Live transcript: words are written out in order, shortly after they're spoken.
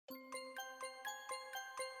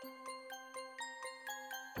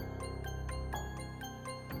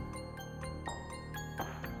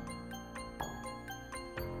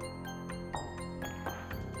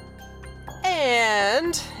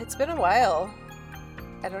It's been a while.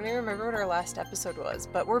 I don't even remember what our last episode was,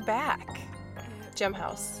 but we're back. Gem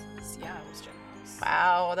House. Yeah, it was Gem House.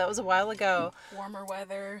 Wow, that was a while ago. Warmer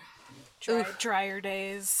weather, drier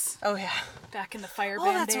days. Oh, yeah. Back in the fire Oh,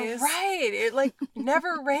 band that's days. right. It,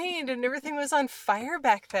 never rained and everything was on fire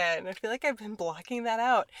back then. I feel like I've been blocking that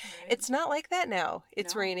out. Right. It's not like that now.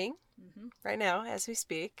 It's raining Mm-hmm. right now as we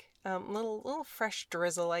speak. Little fresh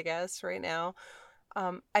drizzle, I guess, right now.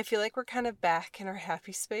 I feel like we're kind of back in our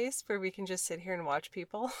happy space where we can just sit here and watch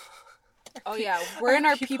people. Oh, yeah. We're in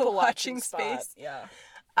our people people watching watching space. spot.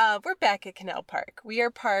 Yeah. We're back at Canal Park. We are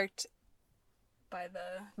parked By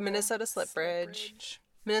the Minnesota Slip Bridge.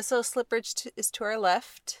 Minnesota Slip Bridge is to our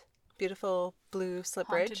left. Beautiful blue slip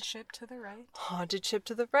bridge. Haunted ship to the right. Haunted ship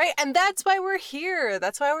to the right. And that's why we're here.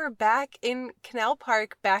 That's why we're back in Canal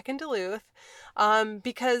Park, back in Duluth.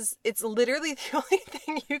 Because it's literally the only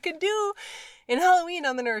thing you can do in Halloween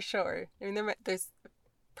on the North Shore. I mean, there's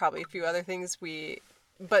probably a few other things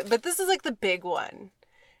but this is like the big one.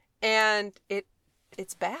 And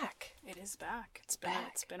it's back. It is back. It's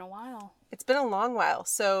back. It's been a while. It's been a long while.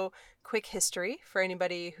 So, quick history for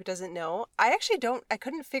anybody who doesn't know. I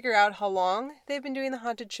couldn't figure out how long they've been doing the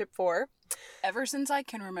haunted ship for. Ever since I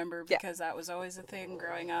can remember, because that was always a thing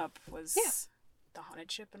growing up, was the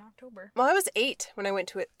haunted ship in October. Well, I was 8 when I went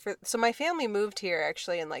to it. So my family moved here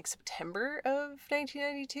actually in September of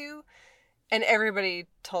 1992. And everybody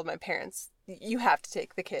told my parents, you have to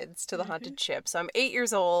take the kids to the haunted ship. So I'm 8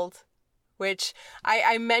 years old. Which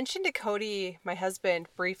I mentioned to Cody, my husband,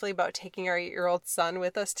 briefly about taking our 8-year-old son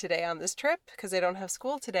with us today on this trip because they don't have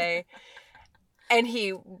school today. And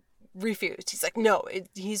he refused. He's like, no,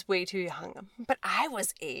 he's way too young. But I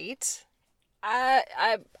was 8.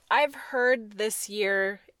 I've heard this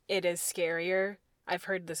year it is scarier. I've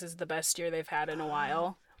heard this is the best year they've had in a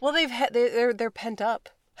while. Well, they're pent up.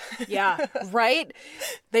 Yeah, right?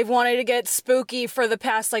 They've wanted to get spooky for the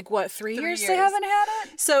past, 3 years they haven't had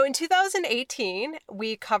it? So in 2018,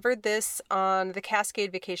 we covered this on the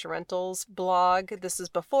Cascade Vacation Rentals blog. This is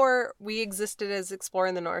before we existed as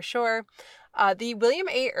Exploring the North Shore. The William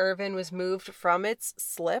A. Irvin was moved from its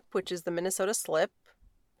slip, which is the Minnesota Slip,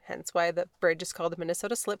 hence why the bridge is called the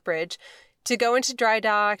Minnesota Slip Bridge, to go into dry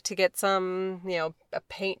dock to get some, a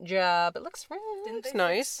paint job. It looks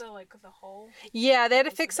nice. Fix the hull? Yeah, they had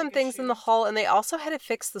to fix some things in the hull, and they also had to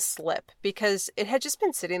fix the slip because it had just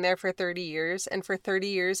been sitting there for 30 years, and for 30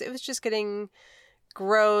 years it was just getting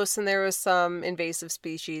gross, and there was some invasive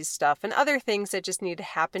species stuff and other things that just need to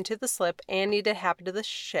happen to the slip and need to happen to the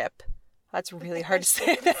ship. That's really hard to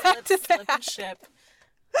say that. Slip and ship.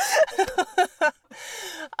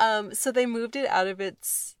 So they moved it out of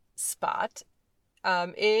its spot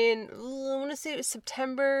in, I want to say it was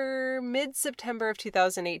mid-September of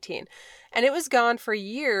 2018. And it was gone for a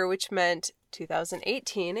year, which meant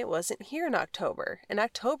 2018, it wasn't here in October. And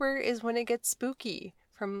October is when it gets spooky,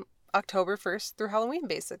 from October 1st through Halloween,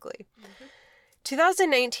 basically. Mm-hmm.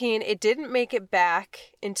 2019, it didn't make it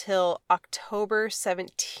back until October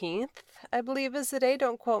 17th, I believe is the day.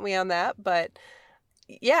 Don't quote me on that, but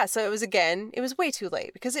yeah, so it was way too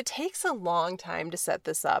late because it takes a long time to set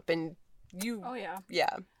this up, and Oh, yeah.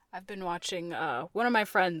 Yeah. I've been watching, one of my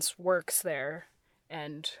friends works there,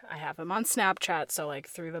 and I have him on Snapchat, so,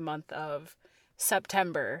 through the month of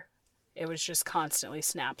September, it was just constantly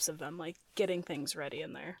snaps of them, getting things ready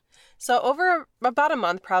in there. So over about a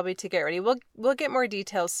month, probably, to get ready. We'll get more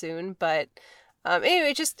details soon, but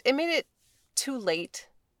anyway, it made it too late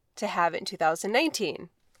to have it in 2019.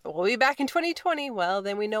 We'll be back in 2020. Well,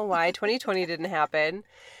 then we know why 2020 didn't happen.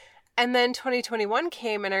 And then 2021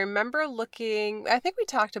 came, and I remember looking, I think we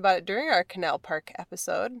talked about it during our Canal Park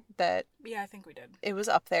episode, that yeah, I think we did. It was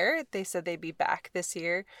up there. They said they'd be back this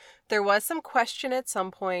year. There was some question at some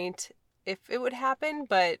point if it would happen,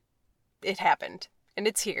 but it happened. And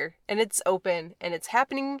it's here, and it's open, and it's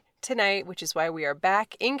happening tonight, which is why we are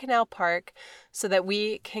back in Canal Park, so that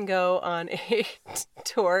we can go on a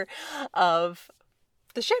tour of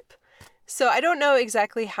the ship. So I don't know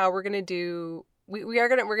exactly how we're going to do. We're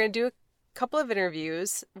going to do a couple of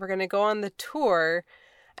interviews. We're going to go on the tour,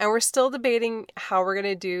 and we're still debating how we're going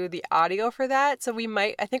to do the audio for that. So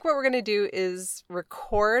I think what we're going to do is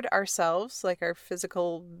record ourselves, our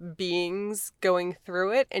physical beings going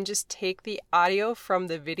through it, and just take the audio from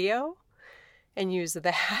the video and use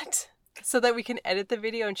that so that we can edit the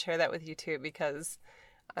video and share that with you too, because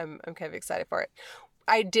I'm kind of excited for it.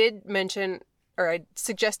 I did mention, or I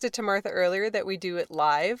suggested to Martha earlier, that we do it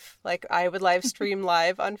live. I would live stream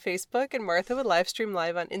live on Facebook, and Martha would live stream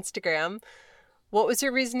live on Instagram. What was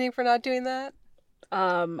your reasoning for not doing that?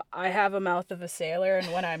 I have a mouth of a sailor,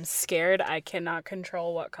 and when I'm scared, I cannot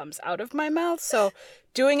control what comes out of my mouth. So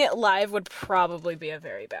Doing it live would probably be a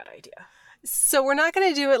very bad idea. So we're not going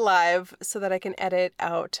to do it live so that I can edit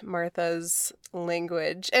out Martha's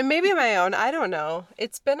language and maybe my own. I don't know.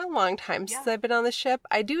 It's been a long time since I've been on the ship.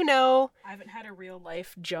 I do know. I haven't had a real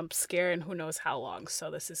life jump scare in who knows how long. So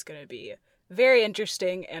this is going to be very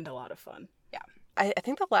interesting and a lot of fun. Yeah. I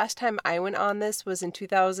think the last time I went on this was in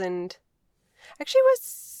 2000. Actually, it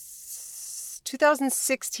was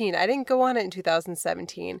 2016. I didn't go on it in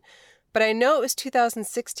 2017. But I know it was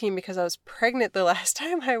 2016 because I was pregnant the last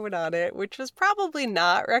time I went on it, which was probably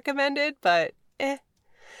not recommended, but eh.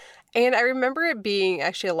 And I remember it being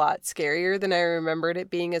actually a lot scarier than I remembered it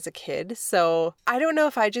being as a kid. So I don't know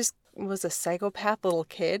if I just was a psychopath little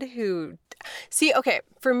kid who... See, okay,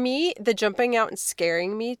 for me, the jumping out and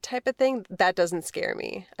scaring me type of thing, that doesn't scare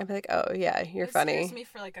me. I'd be like, oh, yeah, you're funny. It scares me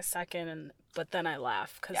for like a second, but then I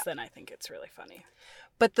laugh because then I think it's really funny.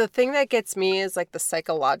 But the thing that gets me is like the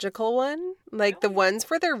psychological one, like the ones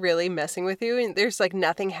where they're really messing with you and there's like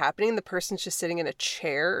nothing happening. The person's just sitting in a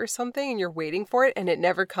chair or something and you're waiting for it and it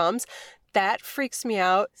never comes. That freaks me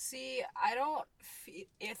out. See,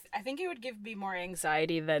 I think it would give me more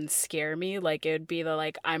anxiety than scare me. Like it would be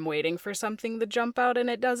I'm waiting for something to jump out and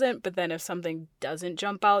it doesn't. But then if something doesn't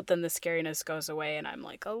jump out, then the scariness goes away and I'm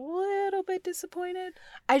like a little bit disappointed.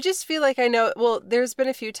 I just feel like I know, well, there's been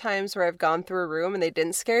a few times where I've gone through a room and they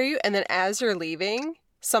didn't scare you. And then as you're leaving,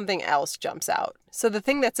 something else jumps out. So the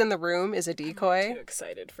thing that's in the room is a decoy. I'm too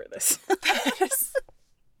excited for this.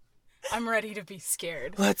 I'm ready to be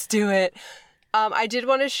scared. Let's do it. I did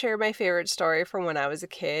want to share my favorite story from when I was a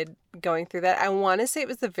kid going through that. I want to say it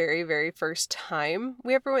was the very, very first time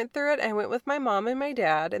we ever went through it. I went with my mom and my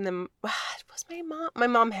dad, and then was my mom? My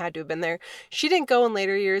mom had to have been there. She didn't go in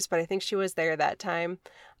later years, but I think she was there that time.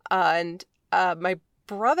 And my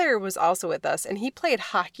brother was also with us, and he played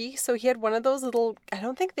hockey. So he had one of those little, I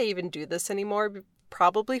don't think they even do this anymore,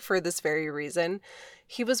 probably for this very reason.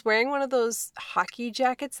 He was wearing one of those hockey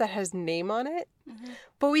jackets that has name on it,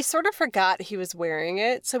 but we sort of forgot he was wearing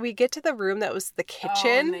it. So we get to the room that was the kitchen.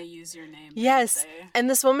 Oh, and they use your name. Yes. And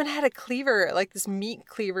this woman had a cleaver, like this meat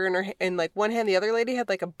cleaver in like one hand. The other lady had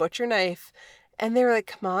like a butcher knife. And they were like,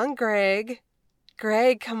 come on, Greg,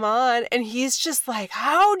 come on. And he's just like,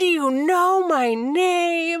 how do you know my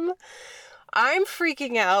name? I'm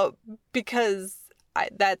freaking out because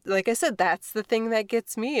like I said, that's the thing that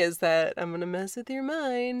gets me is that I'm going to mess with your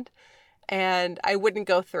mind. And I wouldn't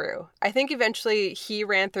go through. I think eventually he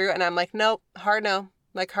ran through and I'm like, nope, hard no.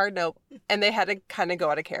 Like hard nope. And they had to kind of go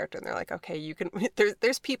out of character. And they're like, okay, you can,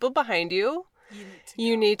 there's people behind you.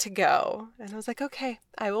 You need to go. And I was like, okay,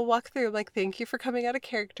 I will walk through. Like, thank you for coming out of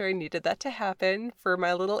character. I needed that to happen for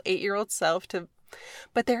my little 8-year-old self to,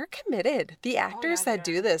 but they're committed. The actors that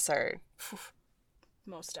do this are...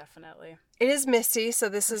 Most definitely. It is misty, so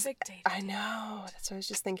this Perfect is... I know. That's what I was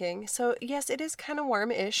just thinking. So, yes, it is kind of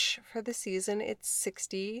warm-ish for the season. It's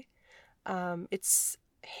 60. It's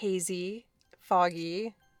hazy,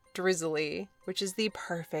 foggy, drizzly, which is the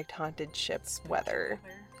perfect haunted ship weather.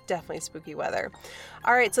 Definitely spooky weather.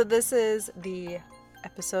 All right, so this is the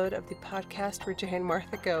episode of the podcast where Jay and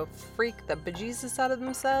Martha go freak the bejesus out of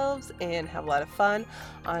themselves and have a lot of fun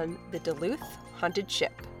on the Duluth haunted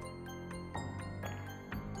ship.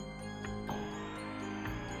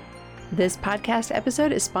 This podcast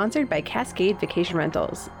episode is sponsored by Cascade Vacation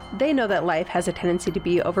Rentals. They know that life has a tendency to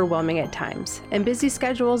be overwhelming at times, and busy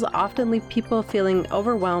schedules often leave people feeling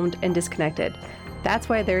overwhelmed and disconnected. That's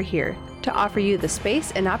why they're here, to offer you the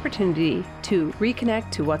space and opportunity to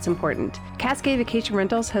reconnect to what's important. Cascade Vacation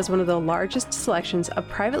Rentals has one of the largest selections of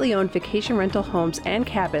privately owned vacation rental homes and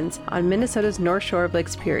cabins on Minnesota's North Shore of Lake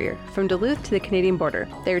Superior, from Duluth to the Canadian border.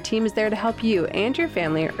 Their team is there to help you and your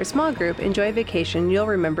family or small group enjoy a vacation you'll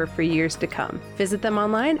remember for years to come. Visit them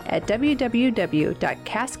online at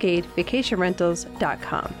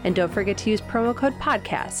www.cascadevacationrentals.com. And don't forget to use promo code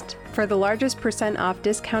PODCAST for the largest % off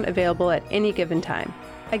discount available at any given time.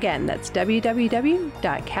 Again, that's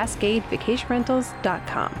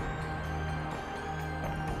www.cascadevacationrentals.com.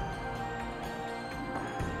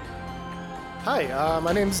 Hi,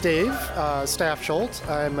 my name's Dave, Staff Schultz.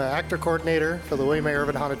 I'm an actor coordinator for the William A.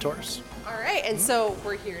 Irvin Haunted Tours. All right, and so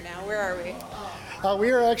we're here now. Where are we?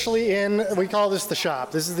 We are actually we call this the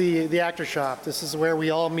shop. This is the actor shop. This is where we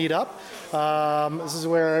all meet up. This is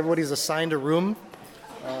where everybody's assigned a room.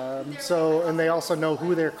 And they also know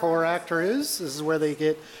who their core actor is. This is where they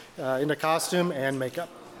get into costume and makeup.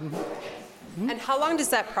 Mm-hmm. And how long does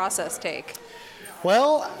that process take?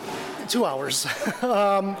 Well, 2 hours.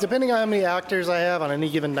 Depending on how many actors I have on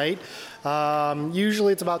any given night.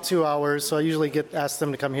 Usually it's about 2 hours, so I usually ask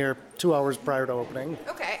them to come here 2 hours prior to opening.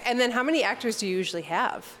 Okay, and then how many actors do you usually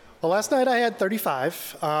have? Well, last night I had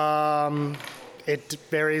 35. It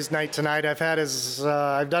varies night to night. I've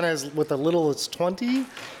done as with a little as 20,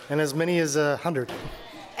 and as many as 100.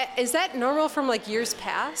 Is that normal from like years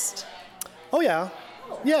past? Oh yeah,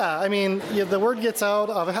 yeah. I mean, the word gets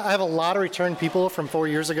out. I have a lot of return people from 4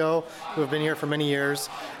 years ago who have been here for many years,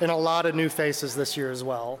 and a lot of new faces this year as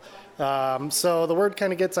well. So the word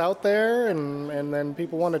kind of gets out there, and then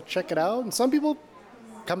people want to check it out, and some people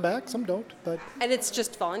come back, some don't, but And it's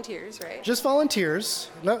just volunteers, right? just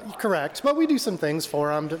volunteers. No, correct. But we do some things for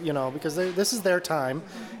them, because this is their time,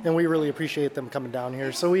 and we really appreciate them coming down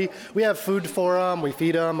here. So we have food for them, we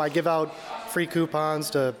feed them. I give out free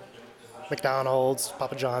coupons to McDonald's,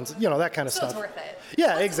 Papa John's, that kind of So stuff. it's worth it.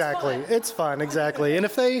 Yeah, Plus, exactly. It's fun. It's fun, exactly. And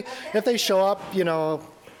if they show up,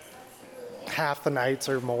 half the nights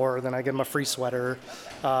or more, then I give them a free sweater.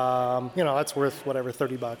 That's worth whatever,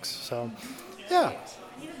 $30. So, yeah.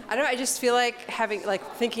 I just feel like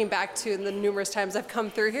thinking back to the numerous times I've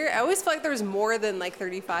come through here, I always feel like there was more than like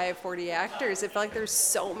 35, 40 actors. It felt like there's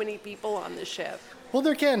so many people on the ship. Well,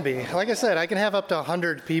 there can be. Like I said, I can have up to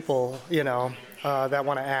 100 people, that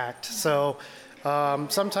want to act. So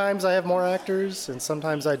sometimes I have more actors, and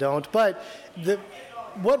sometimes I don't. But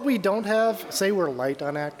what we don't have, say we're light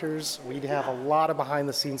on actors, we'd have a lot of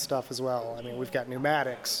behind-the-scenes stuff as well. I mean, we've got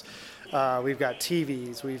pneumatics, we've got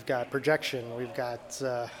TVs, we've got projection, we've got,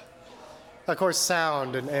 of course,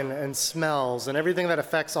 sound and smells and everything that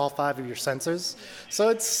affects all 5 of your senses. So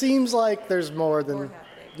it seems like there's more than... More happening.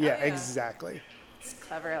 Yeah, Oh, yeah. exactly. It's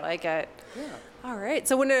clever. I like it. Yeah. All right.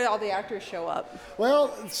 So when did all the actors show up?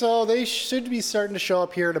 Well, so they should be starting to show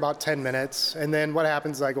up here in about 10 minutes. And then what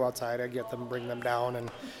happens is I go outside, I get them, bring them down. And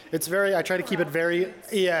I try to keep it very,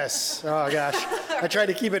 yes, oh gosh. I try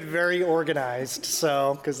to keep it very organized.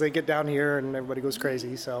 So, because they get down here and everybody goes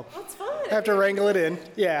crazy. So That's fun. I have to wrangle it in.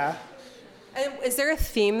 Yeah. And is there a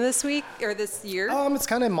theme this week or this year? It's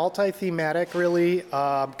kind of multi-thematic, really.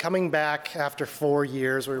 Coming back after 4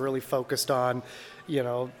 years, we really focused on,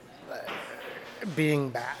 being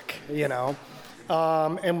back,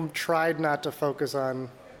 and tried not to focus on,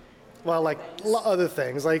 other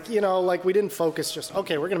things. Like we didn't focus just,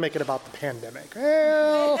 okay, we're going to make it about the pandemic.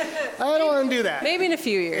 Well, I don't want to do that. Maybe in a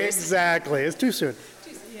few years. Exactly. It's too soon.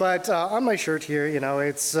 But on my shirt here,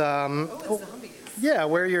 it's,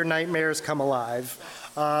 where your nightmares come alive.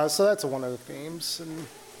 So that's one of the themes. And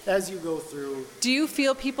as you go through... Do you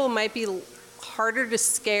feel people might be harder to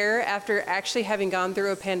scare after actually having gone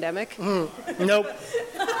through a pandemic? Nope.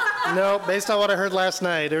 Nope. Based on what I heard last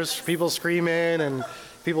night, there's people screaming and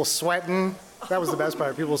people sweating. That was the best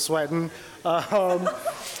part, people sweating. As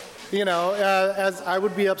I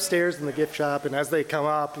would be upstairs in the gift shop, and as they come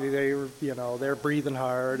up, they're breathing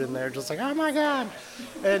hard, and they're just like, oh my God.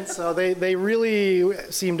 And so they really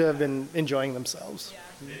seem to have been enjoying themselves.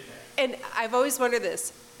 And I've always wondered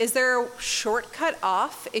this. Is there a shortcut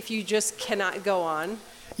off if you just cannot go on?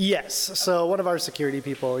 Yes. So one of our security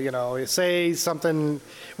people, say something.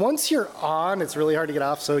 Once you're on, it's really hard to get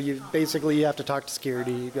off. So you have to talk to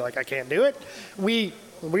security. Be like, I can't do it.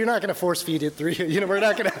 We're not going to force feed it through you. We're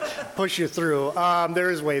not going to push you through. There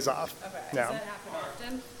is ways off. Okay. No. Does that happen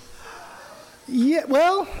often? Yeah,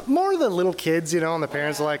 well, more the little kids, and the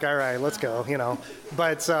parents are like, all right, let's go,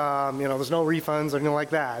 But, there's no refunds or anything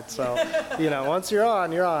like that. So, once you're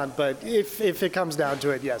on, you're on. But if it comes down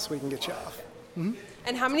to it, yes, we can get you off. Mm-hmm.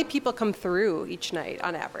 And how many people come through each night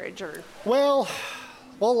on average? Or Well,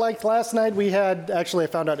 like last night I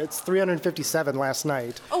found out it's 357 last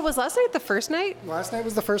night. Oh, was last night the first night? Last night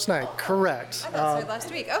was the first night, correct. I thought it said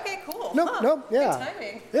last week. Okay, cool. Nope, yeah. Good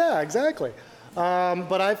timing. Yeah, exactly.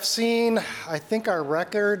 But I think our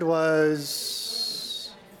record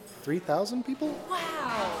was 3,000 people?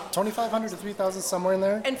 Wow. 2,500 to 3,000, somewhere in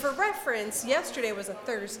there. And for reference, yesterday was a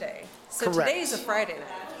Thursday. So Correct. today's a Friday night.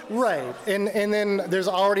 Right, and then there's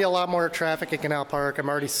already a lot more traffic at Canal Park. I'm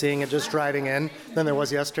already seeing it just driving in than there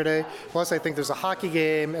was yesterday. Plus, I think there's a hockey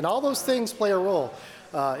game, and all those things play a role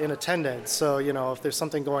in attendance. So, if there's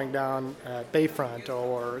something going down at Bayfront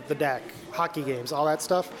or the deck, hockey games, all that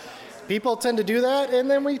stuff, people tend to do that,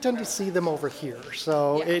 and then we tend to see them over here.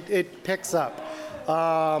 So Yeah. it picks up.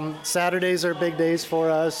 Saturdays are big days for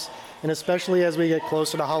us, and especially as we get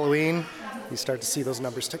closer to Halloween, you start to see those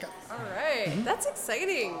numbers tick up. All right. That's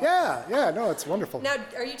exciting. Yeah, no, it's wonderful. Now,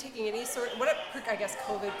 are you taking any I guess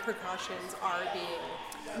COVID precautions are being,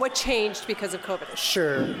 what changed because of COVID?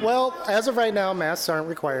 Sure. Well, as of right now, masks aren't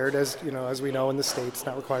required, as we know in the States,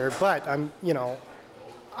 not required. But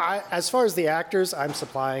as far as the actors, I'm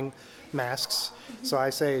supplying masks. So I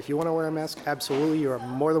say, if you want to wear a mask, absolutely, you are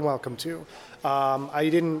more than welcome to. I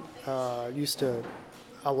didn't used to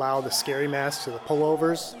allow the scary masks or the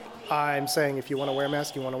pullovers. I'm saying if you want to wear a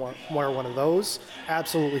mask, you want to wear one of those,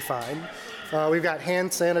 absolutely fine. We've got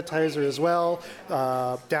hand sanitizer as well,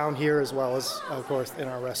 down here as well as, of course, in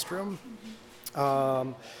our restroom.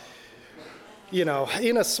 You know,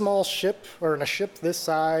 in a small ship or in a ship this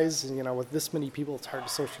size, you know, with this many people, it's hard to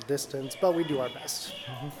social distance, but we do our best.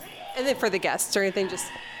 And then for the guests or anything, just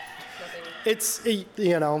It's,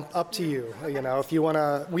 you know, up to you. You know, if you want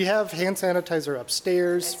to, we have hand sanitizer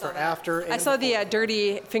upstairs for after. I saw the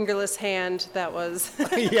dirty fingerless hand that was.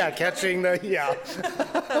 Yeah, catching the, yeah.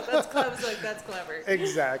 I was like, that's clever.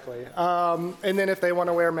 Exactly. And then if they want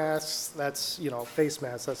to wear masks, that's, you know, face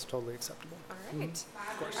masks, that's totally acceptable. All right.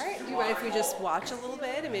 All right. Do you mind if we just watch a little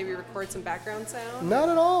bit and maybe record some background sound? Not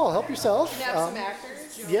at all. Help yourself. Have some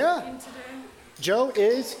actors. Yeah. Joe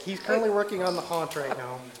he's currently working on the haunt right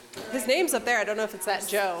now. His name's up there. I don't know if it's that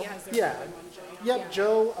Joe. Yeah. Yep,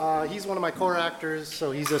 Joe, he's one of my core actors,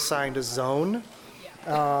 so he's assigned a zone.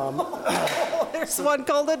 There's one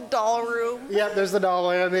called a doll room. Yeah, there's the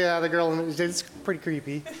doll, and the girl, and it's pretty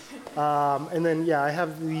creepy. And then, yeah, I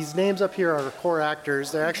have these names up here are core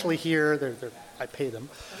actors. They're actually here, I pay them,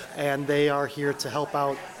 and they are here to help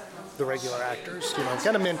out the regular actors, you know,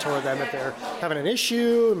 kind of mentor them if they're having an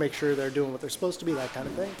issue, make sure they're doing what they're supposed to be, that kind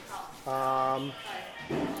of thing.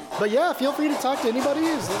 But yeah, feel free to talk to anybody.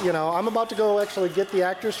 You know, I'm about to go actually get the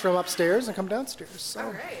actors from upstairs and come downstairs. So.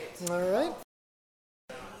 All right.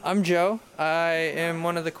 I'm Joe. I am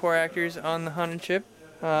one of the core actors on the Haunted Ship.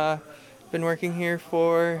 Been working here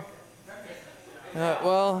for,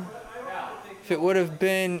 well, if it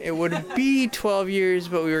would be 12 years,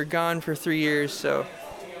 but we were gone for 3 years, so,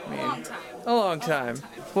 I mean, a long time.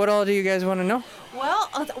 What all do you guys want to know? Well,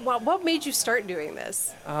 what made you start doing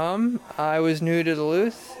this? I was new to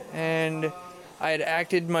Duluth, and I had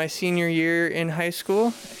acted my senior year in high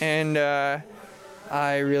school, and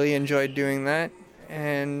I really enjoyed doing that.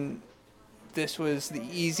 And this was the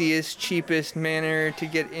easiest, cheapest manner to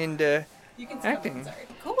get into acting.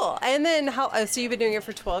 Cool. And then so you've been doing it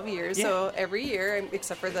for 12 years, Yeah. so every year,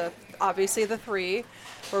 except for obviously the 3,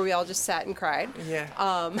 where we all just sat and cried. Yeah.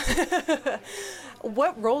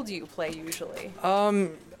 What role do you play usually?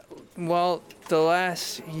 Well, the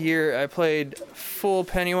last year I played full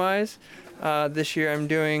Pennywise. This year I'm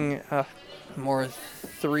doing more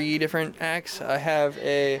 3 different acts. I have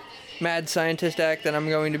a mad scientist act that I'm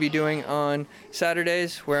going to be doing on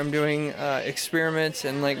Saturdays, where I'm doing experiments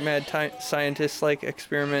and like mad scientist like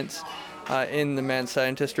experiments in the mad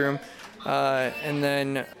scientist room. And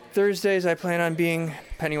then Thursdays I plan on being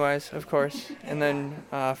Pennywise, of course, and then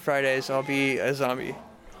Fridays I'll be a zombie.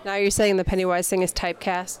 Now you're saying the Pennywise thing is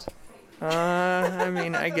typecast? I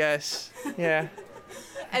mean, I guess, yeah.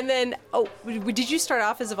 And then, did you start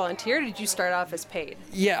off as a volunteer or did you start off as paid?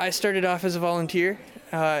 Yeah, I started off as a volunteer,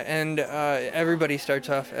 and everybody starts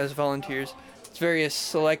off as volunteers. It's very a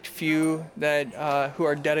select few that who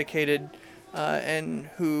are dedicated and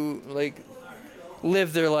who like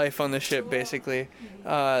live their life on the ship, basically,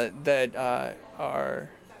 that are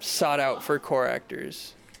sought out for core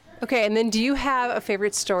actors. Okay, and then do you have a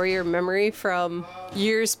favorite story or memory from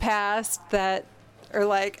years past that, or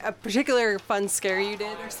like a particular fun scare you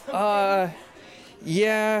did or something?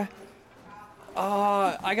 Yeah.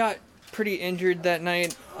 I got pretty injured that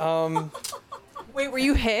night. Wait, were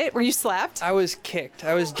you hit? Were you slapped? I was kicked.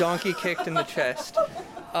 I was donkey kicked in the chest.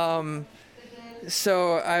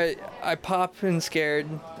 So I pop and scared,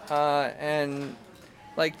 and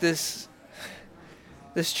like this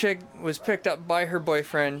chick was picked up by her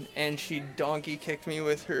boyfriend, and she donkey kicked me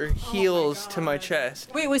with her heels to my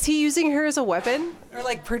chest. Wait, was he using her as a weapon? Or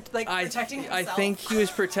like protecting himself? I think he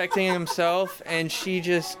was protecting himself, and she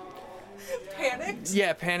just Panicked?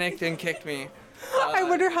 Yeah, panicked and kicked me. I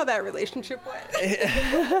wonder how that relationship went.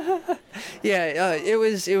 Yeah, it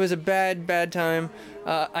was a bad time.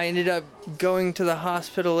 I ended up going to the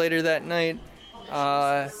hospital later that night.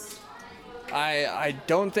 I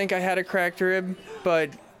don't think I had a cracked rib,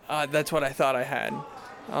 but that's what I thought I had.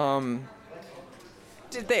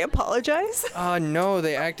 Did they apologize? No,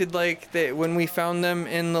 they acted like when we found them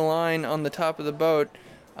in the line on the top of the boat,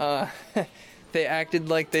 they acted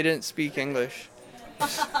like they didn't speak English.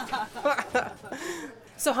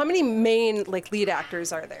 So how many main lead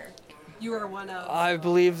actors are there? You are one of. I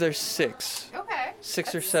believe there's 6. Okay.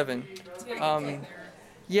 6 or 7.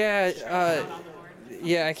 Yeah,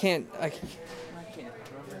 yeah, I can't remember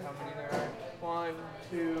how many there are. 1,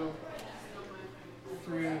 2,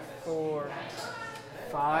 3, 4,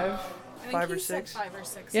 5. 5 or 6. 5 or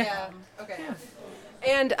 6. Yeah. Okay.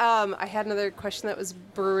 And I had another question that was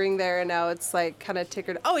brewing there, and now it's kind of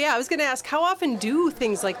tickered. Oh yeah, I was gonna ask, how often do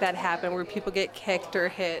things like that happen, where people get kicked or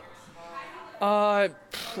hit?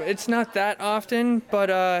 It's not that often,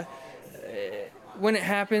 but when it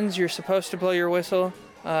happens, you're supposed to blow your whistle,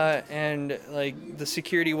 and like the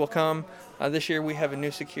security will come. This year we have a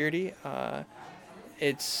new security.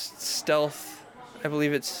 It's Stealth. I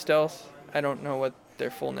believe it's Stealth. I don't know what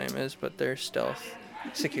their full name is, but they're Stealth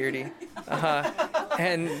Security.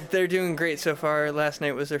 And they're doing great so far. Last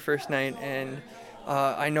night was their first night, and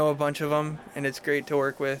I know a bunch of them, and it's great to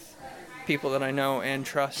work with people that I know and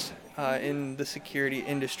trust in the security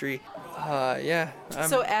industry.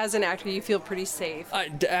 So as an actor, you feel pretty safe.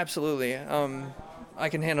 Absolutely. I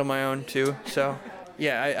can handle my own too, so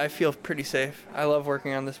yeah, I feel pretty safe. I love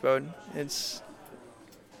working on this boat. It's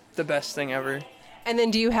the best thing ever. And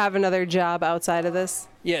then do you have another job outside of this?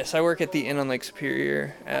 Yes, I work at the Inn on Lake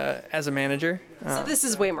Superior as a manager. So this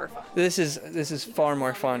is way more fun. This is far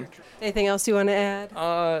more fun. Anything else you want to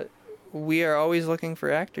add? We are always looking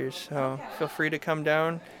for actors, so feel free to come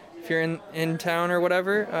down. If you're in town or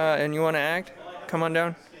whatever, and you want to act, come on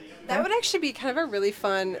down. That would actually be kind of a really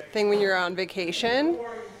fun thing when you're on vacation.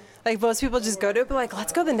 Like most people just go to it, but like,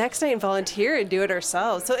 let's go the next night and volunteer and do it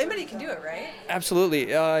ourselves. So anybody can do it, right?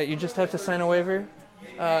 Absolutely. You just have to sign a waiver,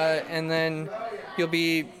 and then you'll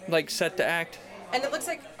be like set to act. And it looks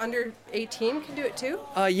like under 18 can do it too?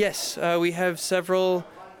 Yes, we have several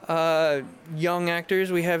young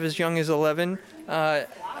actors. We have as young as 11,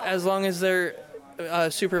 as long as they're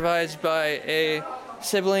supervised by a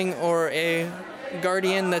sibling or a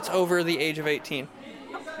guardian that's over the age of 18.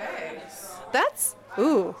 Okay. That's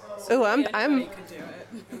I'm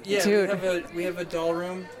Yeah, dude. we have a doll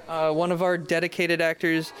room. One of our dedicated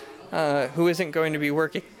actors, who isn't going to be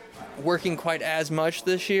working quite as much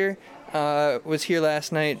this year, was here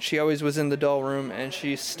last night. She always was in the doll room, and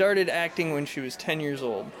she started acting when she was 10 years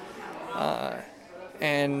old.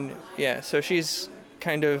 And yeah, so she's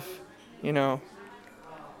kind of,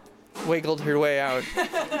 wiggled her way out.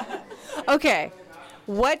 Okay.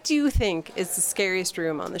 What do you think is the scariest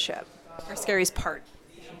room on the ship? Or scariest part,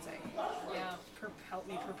 I should say. Yeah, help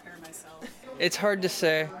me prepare myself. It's hard to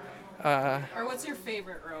say. Or what's your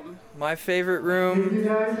favorite room? My favorite room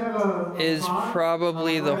is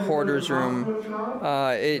probably the hoarder's room.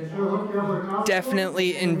 It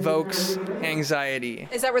definitely invokes anxiety.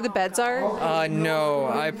 Is that where the beds are? No,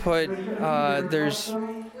 I put, there's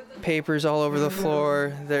papers all over the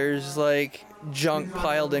floor. There's like junk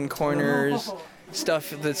piled in corners. Stuff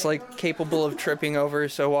that's like capable of tripping over,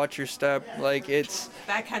 so watch your step. Like it's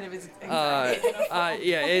That kind of is anxiety.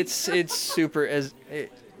 yeah, it's super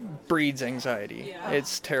it breeds anxiety. Yeah.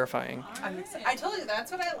 It's terrifying. I told you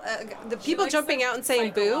that's what the people jumping out and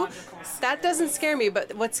saying boo. That doesn't scare me,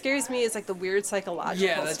 but what scares me is like the weird psychological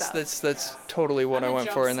Yeah, stuff. that's totally what I went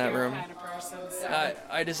for in that room. Kind of person, so.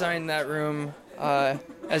 I designed that room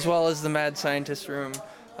as well as the mad scientist room.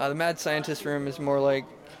 The mad scientist room is more like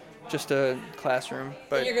just a classroom,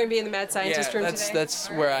 but You're going to be in the mad scientist room today? that's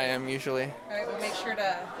where I am usually. All right, we'll make sure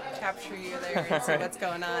to capture you there and see what's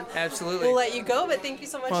going on. Absolutely. We'll let you go, but thank you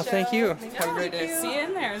so much, Well, Joe. thank you. Have a great day. See you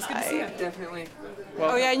in there. It's good to see you. Definitely.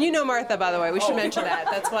 Oh, yeah, and you know Martha, by the way. We should mention that.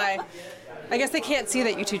 That's why. I guess they can't see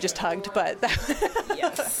that you two just hugged, but...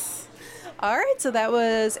 Yes. All right, so that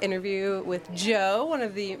was interview with Joe, one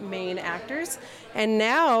of the main actors. And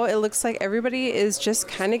now it looks like everybody is just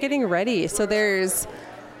kind of getting ready. So there's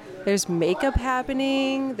makeup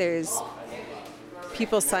happening. There's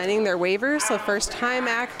people signing their waivers, so first-time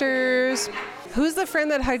actors. Who's the friend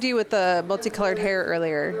that hugged you with the multicolored hair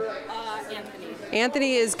earlier? Anthony.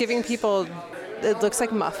 Anthony is giving people, it looks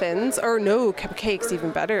like muffins, or no, cupcakes, even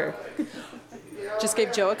better. Just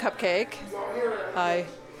gave Joe a cupcake.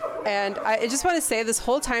 And I just want to say, this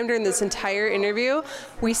whole time during this entire interview,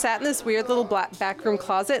 we sat in this weird little back room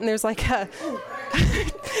closet, and there's like a...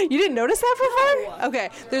 You didn't notice that before? Okay.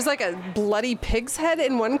 There's like a bloody pig's head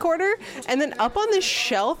in one corner, and then up on this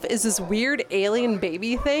shelf is this weird alien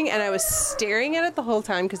baby thing, and I was staring at it the whole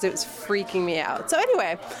time because it was freaking me out. So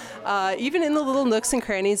anyway, even in the little nooks and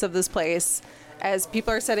crannies of this place, as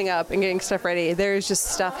people are setting up and getting stuff ready, there's just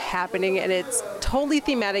stuff happening, and it's totally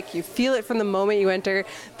thematic. You feel it from the moment you enter.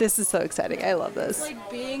 This is so exciting. I love this. Like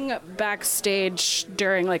being backstage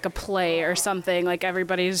during like a play or something, like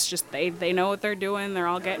everybody's just, they know what they're doing. They're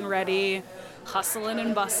all getting ready, hustling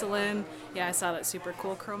and bustling. Yeah, I saw that super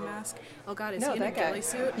cool chrome mask. Oh God, is he in a ghillie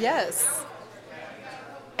suit? Yes.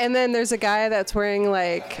 And then there's a guy that's wearing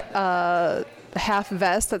like half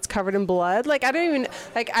vest that's covered in blood. Like, I don't even,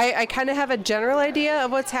 like, I kind of have a general idea of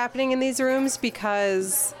what's happening in these rooms,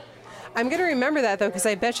 because I'm going to remember that, though, because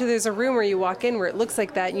I bet you there's a room where you walk in where it looks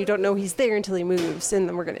like that and you don't know he's there until he moves, and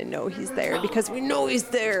then we're going to know he's there because we know he's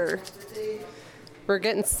there. We're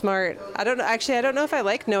getting smart. I don't know if I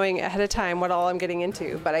like knowing ahead of time what all I'm getting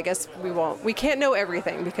into, but I guess we won't. We can't know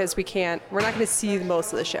everything because we're not going to see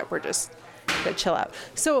most of the ship. We're just going to chill out.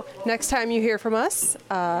 So next time you hear from us,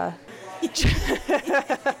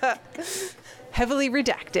 heavily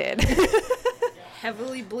redacted.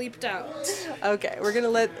 Heavily bleeped out. Okay, we're going to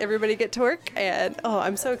let everybody get to work, and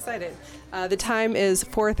I'm so excited. The time is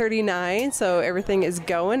 4:39, so everything is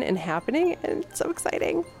going and happening, and it's so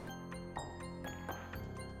exciting.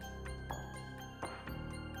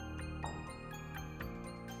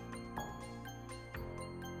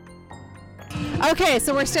 Okay,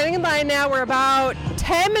 so we're standing in line now. We're about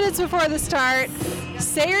 10 minutes before the start.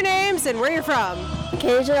 Say your names and where you're from.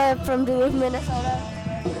 Kasia from Duluth, Minnesota.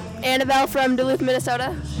 Annabelle from Duluth,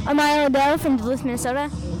 Minnesota. Amaya Odell from Duluth, Minnesota.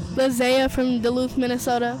 Lizaya from Duluth,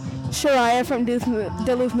 Minnesota. Shariah from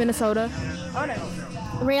Duluth, Minnesota.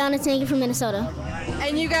 Rihanna Tanky from Minnesota.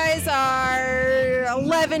 And you guys are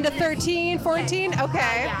 11 to 13, 14?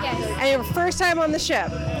 Okay. Yes. And your first time on the ship?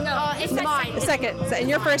 No, it's mine. Second. And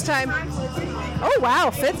your first time? Oh, wow,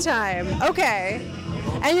 5th time. Okay.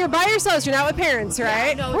 And you're by yourselves. You're not with parents,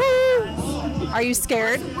 right? No. Woo! Are you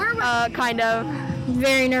scared? Kind of.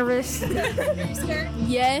 Very nervous. Are you scared?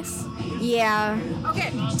 Yes. Yeah. Okay.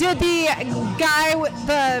 Did the guy with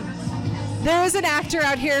there is an actor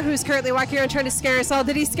out here who's currently walking around trying to scare us all.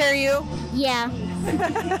 Did he scare you? Yeah.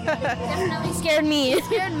 Definitely scared me. It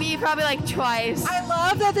scared me probably like twice. I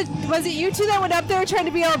love that. Was it you two that went up there trying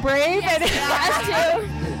to be all brave? Yes, us too.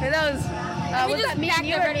 And that was Was that me and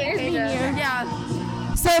you? Yeah.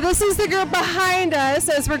 So this is the group behind us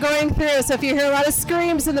as we're going through. So if you hear a lot of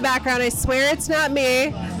screams in the background, I swear it's not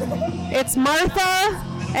me. It's Martha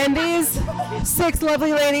and these 6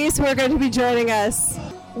 lovely ladies who are going to be joining us.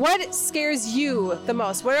 What scares you the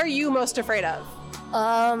most? What are you most afraid of?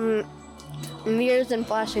 Mirrors and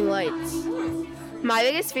flashing lights. My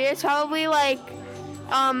biggest fear is probably like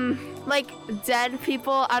dead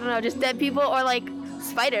people. I don't know, just dead people or like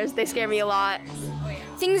spiders. They scare me a lot.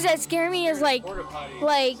 Things that scare me is like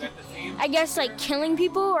I guess like killing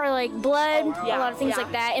people or like blood, a lot of things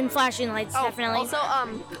like that, and flashing lights definitely. Also,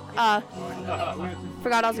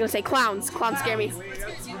 forgot I was gonna say clowns. Clowns scare me.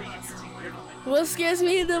 What scares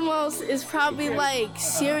me the most is probably like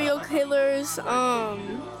serial killers,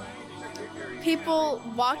 people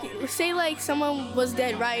walking, say like someone was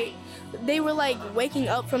dead, right? They were like waking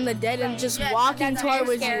up from the dead and just walking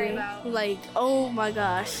towards you. Like, oh my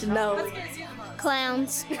gosh, no.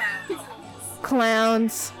 Clowns.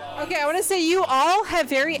 Clowns. Okay, I want to say you all have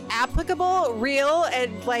very applicable, real,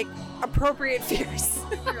 and like appropriate fears.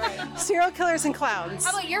 Serial killers and clowns.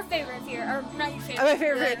 How about your favorite fear? Or not your favorite? My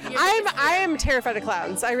favorite. I am terrified of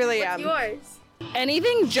clowns. I really am. Yours.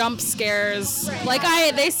 Anything jump scares, like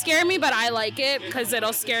they scare me, but I like it because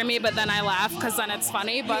it'll scare me, but then I laugh because then it's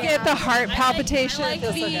funny. But You get the heart palpitation. I It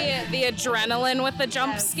like feels so good. the adrenaline with the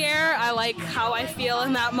jump scare. I like how I feel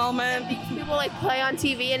in that moment. People like play on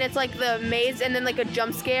TV and it's like the maze and then like a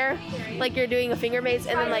jump scare, like you're doing a finger maze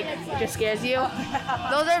and then like it just scares you.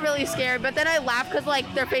 Those are really scary, but then I laugh because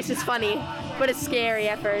like their face is funny, but it's scary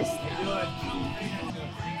at first.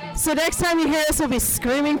 So next time you hear us, we'll be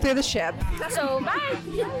screaming through the ship. So bye.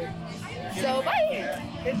 So bye.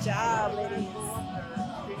 Good job, ladies.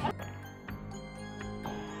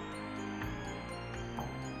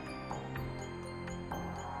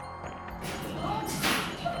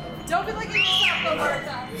 Don't be looking yourself, though,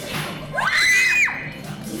 Martha.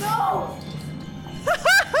 No!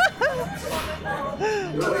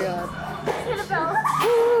 Oh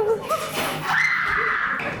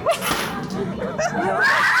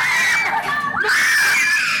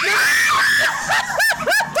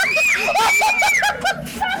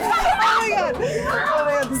my God. Oh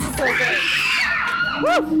my God, this is so good.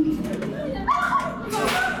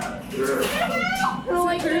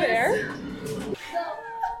 Through there.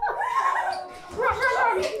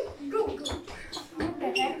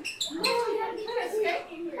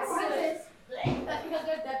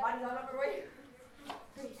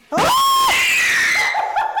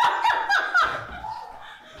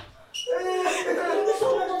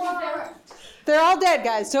 They're all dead,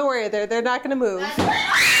 guys. Don't worry. They're not going to move.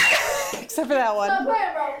 Except for that one.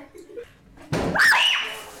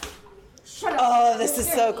 Oh, this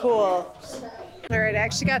is so cool. All right, I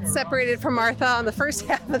actually got separated from Martha on the first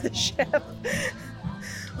half of the ship.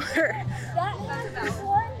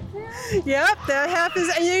 Yep, that half is,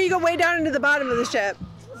 and then you go way down into the bottom of the ship.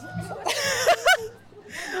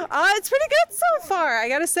 It's pretty good so far, I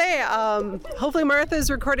gotta say. Hopefully Martha's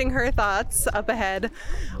recording her thoughts up ahead.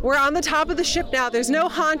 We're on the top of the ship now. There's no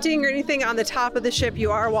haunting or anything on the top of the ship.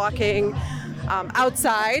 You are walking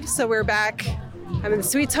outside, so we're back I'm in the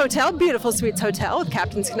Suites Hotel, beautiful Suites Hotel with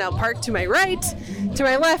Captain's Canal Park to my right. To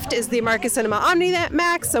my left is the Marcus Cinema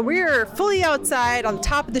OmniMax, so we're fully outside on the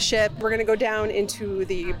top of the ship. We're gonna go down into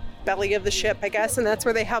the belly of the ship, I guess, and that's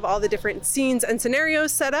where they have all the different scenes and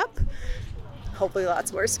scenarios set up. Hopefully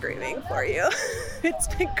lots more screaming for you. It's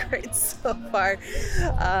been great so far.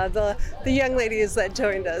 The young ladies that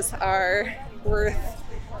joined us are worth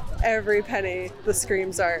every penny. The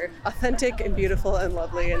screams are authentic and beautiful and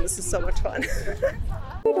lovely, and this is so much fun.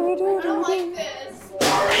 I don't like this.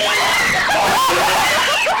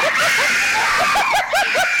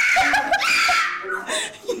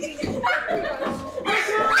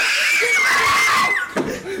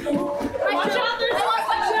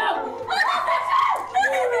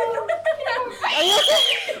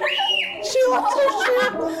 She lost her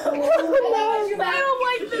shit. I don't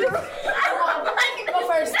like this. I can go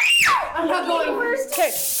first. I'm not going first.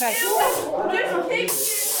 Okay.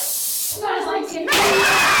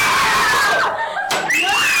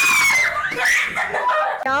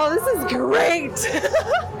 Oh, this is great.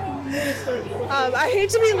 I hate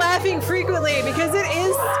to be laughing frequently because it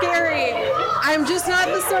is scary. I'm just not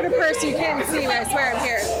the sort of person, you can't see me, I swear I'm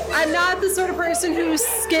here. I'm not the sort of person who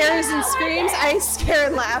scares and screams. I scare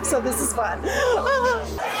and laugh, so this is fun.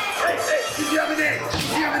 Hey, did you have a name? Did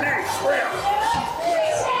you have a name? Where?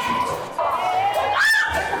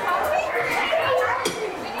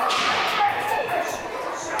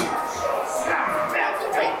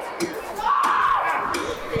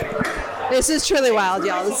 This is truly wild,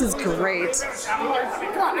 y'all. This is great. Come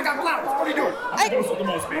on, I got flowers. What are you doing? I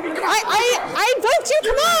invoked you.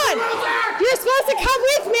 Come on. You're supposed to come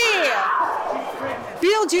with me.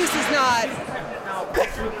 Beetlejuice is not.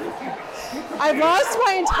 I've lost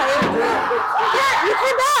my entire group. Yeah, you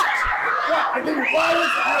came back. What? I gave you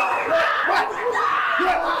flowers? What?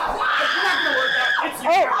 It's not gonna work out. It's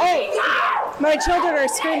Oh, my children are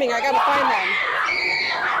screaming. I gotta find them.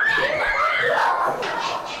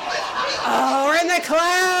 Oh, we're in the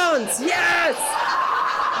clowns! Yes!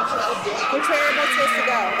 Which way are we supposed to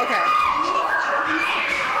go? Okay.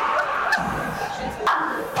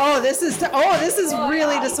 Oh, this is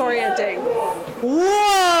really disorienting.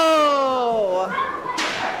 Whoa!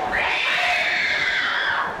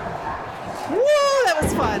 Whoa, that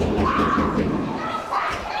was fun.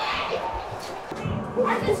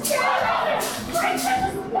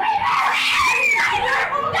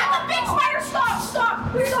 That's a big spider! Stop!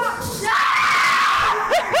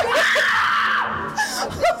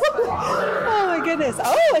 Oh my goodness.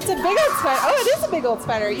 Oh, it's a big old spider. Oh, it is a big old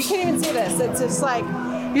spider. You can't even see this. It's just like,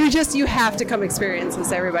 you have to come experience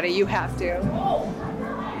this, everybody. You have to.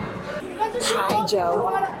 Hi,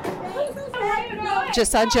 Joe.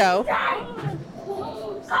 Just saw Joe.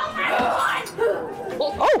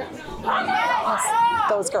 Oh! Yes,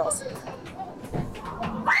 those girls.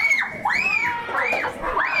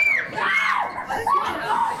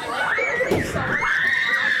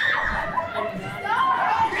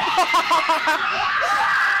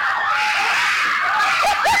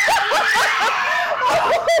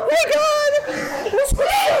 Oh my god!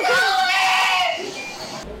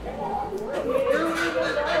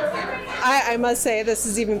 I must say, this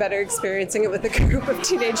is even better experiencing it with a group of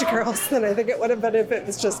teenage girls than I think it would have been if it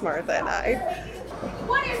was just Martha and I.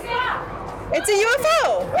 What is that? It's a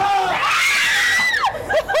UFO!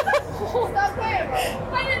 Stop playing, bro.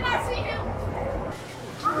 I did not see him.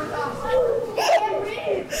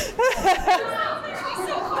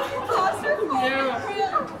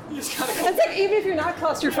 It's like, even if you're not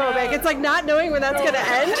claustrophobic, it's like not knowing when that's gonna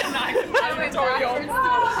end.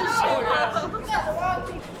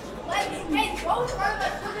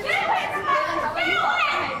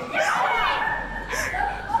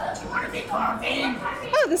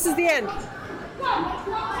 Oh, this is the end.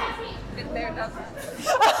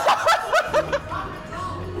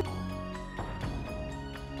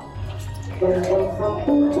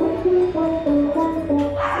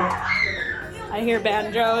 I hear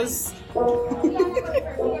banjos.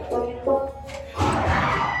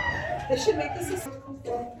 They should make this a...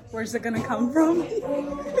 Where's it gonna come from?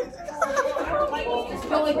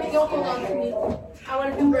 Don't hold on to me. I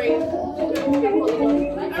want to do great. I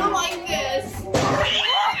don't like this.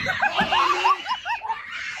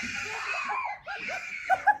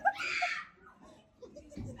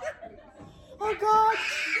 Oh god!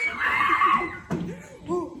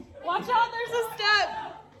 Watch out, there's a step!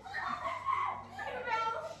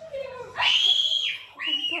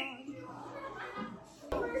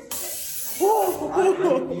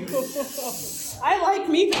 I like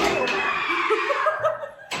me too.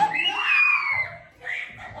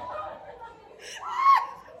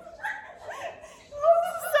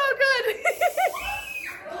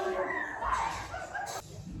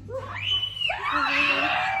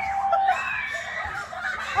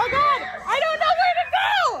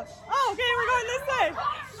 going this way.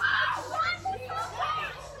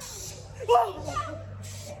 Whoa.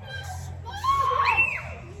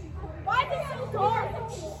 Why is it so dark?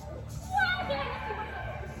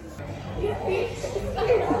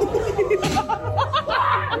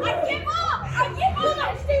 I give up! I give up! I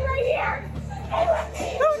stay right here! Stay with me!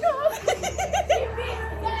 Oh no!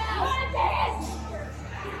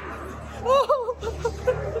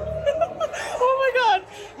 Oh my god!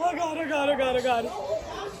 Oh god, oh god, oh god, oh god.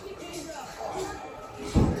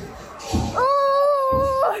 Oh!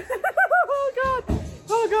 Oh god!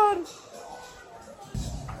 Oh god!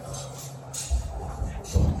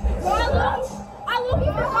 I'm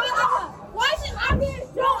looking for Marla. Why is it I'm here?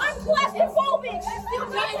 No, I'm claustrophobic.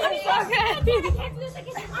 It's okay.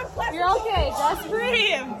 You're okay. Just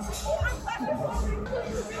breathe.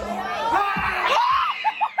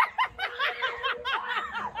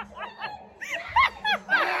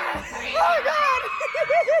 Oh god!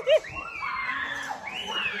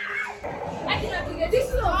 I cannot do this. This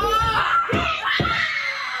is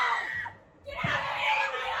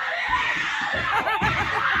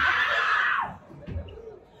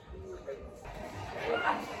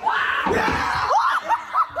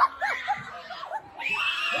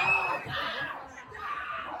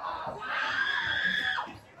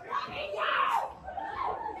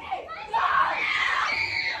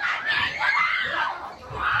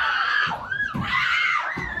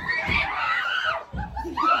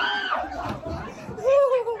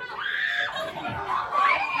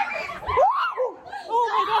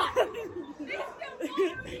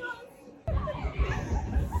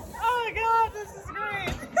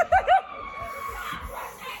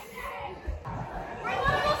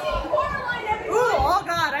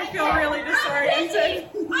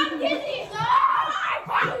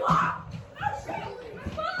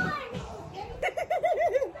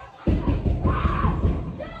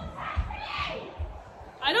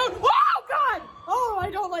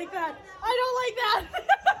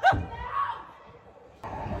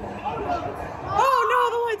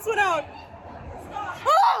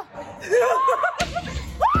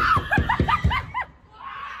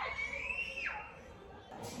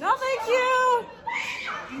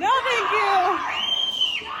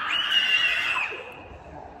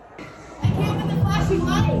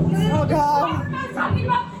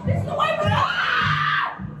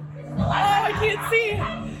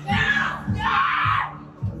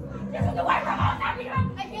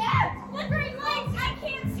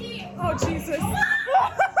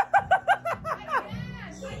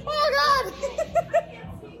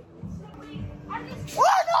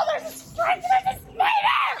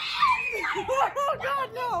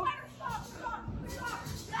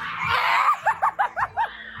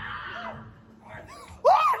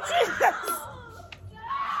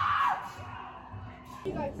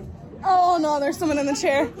Oh no, there's someone in the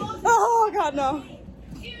chair. Oh god, no. Oh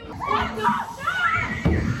god, oh god,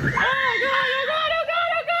 oh god, oh god,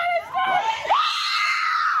 oh god, it's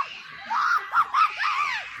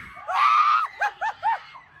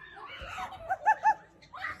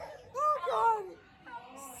oh god.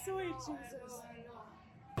 Sweet Jesus.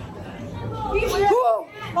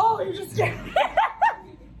 Oh, you're just scared.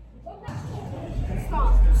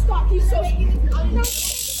 Stop, he's so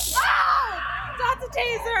that's a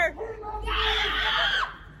taser!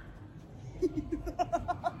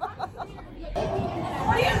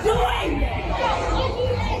 What are you doing?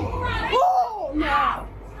 Oh, no!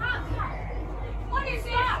 What is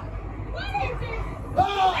that? What is it?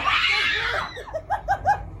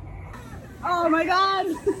 Oh my god!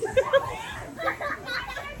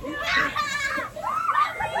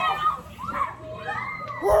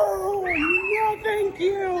 Oh, no thank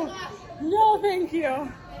you! No thank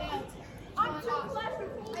you!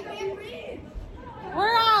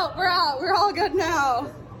 We're out, we're all good now.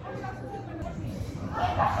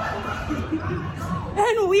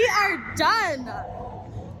 And we are done.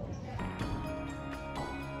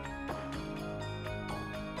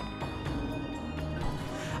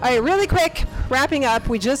 All right, really quick, wrapping up.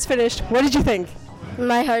 We just finished. What did you think?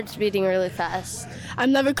 My heart's beating really fast.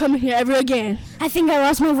 I'm never coming here ever again. I think I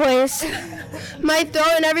lost my voice. My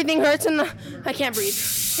throat and everything hurts and I can't breathe.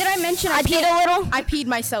 Did I mention I peed a little? I peed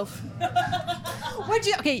myself.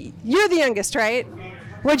 Okay, you're the youngest, right?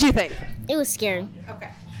 What'd you think? It was scary.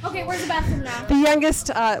 Okay, where's the bathroom now? The youngest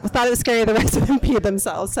thought it was scary. The rest of them peed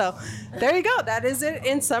themselves. So there you go. That is it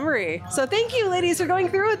in summary. So thank you, ladies, for going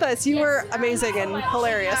through with us. You were amazing and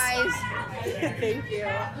hilarious. Thank you.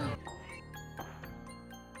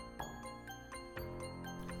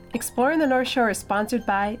 Exploring the North Shore is sponsored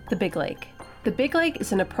by The Big Lake. The Big Lake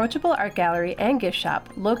is an approachable art gallery and gift shop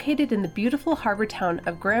located in the beautiful harbor town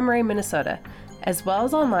of Grand Marais, Minnesota, as well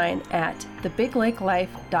as online at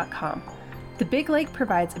thebigLakeLife.com. The Big Lake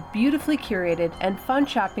provides a beautifully curated and fun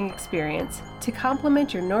shopping experience to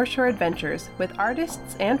complement your North Shore adventures with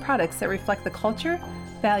artists and products that reflect the culture,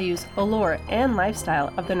 values, allure, and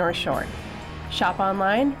lifestyle of the North Shore. Shop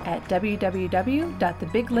online at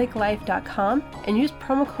www.thebigLakeLife.com and use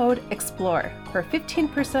promo code EXPLORE for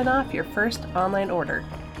 15% off your first online order.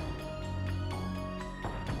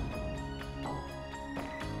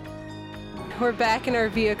 We're back in our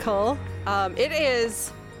vehicle. It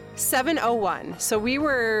is 7:01, so we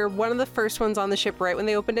were one of the first ones on the ship right when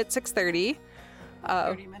they opened at 6:30.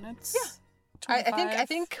 30 minutes. Yeah. I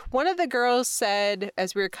think one of the girls said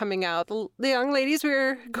as we were coming out, the young ladies we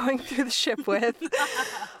were going through the ship with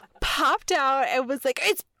popped out and was like,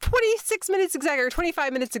 it's 26 minutes exactly, or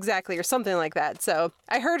 25 minutes exactly, or something like that. So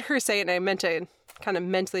I heard her say it, and I meant to kind of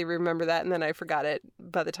mentally remember that, and then I forgot it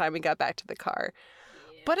by the time we got back to the car.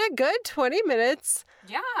 Yeah. But a good 20 minutes.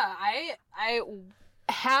 Yeah, I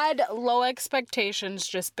had low expectations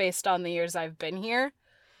just based on the years I've been here.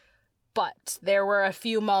 But there were a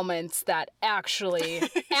few moments that actually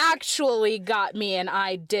got me, and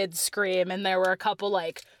I did scream. And there were a couple,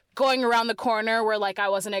 like, going around the corner where, like, I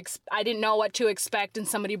didn't know what to expect, and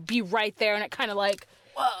somebody would be right there, and it kind of, like,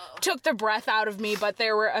 took the breath out of me. But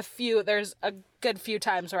there's a good few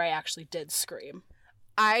times where I actually did scream.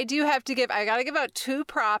 I gotta give out 2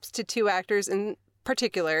 props to 2 actors in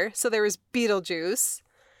particular. So there was Beetlejuice,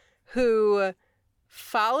 who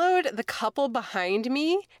followed the couple behind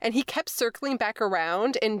me, and he kept circling back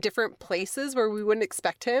around in different places where we wouldn't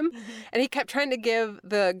expect him. Mm-hmm. And he kept trying to give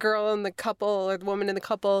the girl in the couple, or the woman in the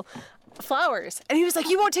couple, flowers. And he was like,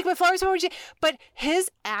 you won't take my flowers, why would you? But his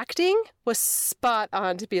acting was spot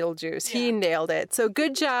on to Beetlejuice. Yeah. He nailed it. So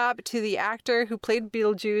good job to the actor who played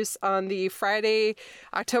Beetlejuice on the Friday,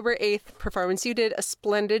 October 8th performance. You did a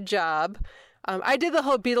splendid job. I did the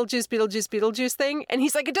whole Beetlejuice thing, and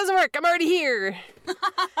he's like, it doesn't work, I'm already here.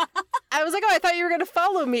 I was like, oh, I thought you were going to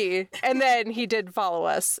follow me. And then he did follow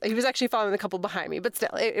us. He was actually following the couple behind me, but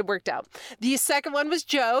still, it worked out. The second one was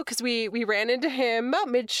Joe, because we ran into him about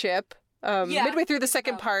midship, midway through the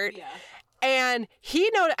second part. Yeah. And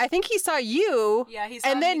I think he saw you. Yeah, he saw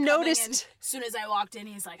and then me noticed. As soon as I walked in,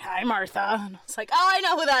 he's like, hi, Martha. And I was like, oh, I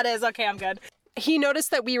know who that is. Okay, I'm good. He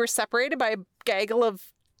noticed that we were separated by a gaggle of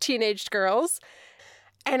teenage girls,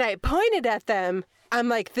 and I pointed at them. I'm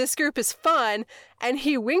like, this group is fun. And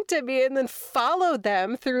he winked at me and then followed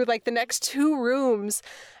them through like the next 2 rooms.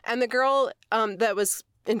 And the girl that was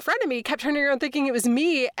in front of me kept turning around thinking it was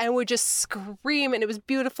me and would just scream, and it was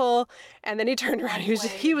beautiful. And then he turned around.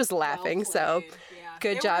 He was laughing. So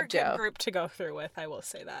good job, Joe. They were a good group to go through with, I will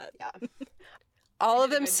say that. Yeah. All of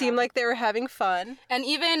them seemed like they were having fun. And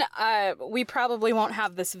even, we probably won't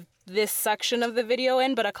have this section of the video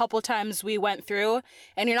in, but a couple times we went through,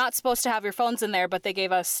 and you're not supposed to have your phones in there, but they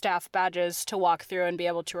gave us staff badges to walk through and be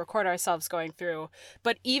able to record ourselves going through.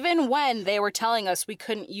 But even when they were telling us we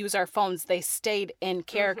couldn't use our phones, they stayed in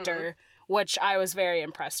character, which I was very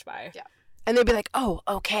impressed by. Yeah. And they'd be like, oh,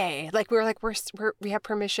 okay. Like, we were like, we have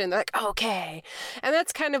permission. They're like, okay. And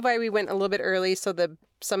that's kind of why we went a little bit early, so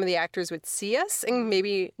some of the actors would see us and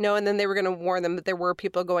maybe know, and then they were going to warn them that there were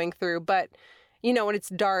people going through. But, when it's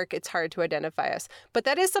dark, it's hard to identify us. But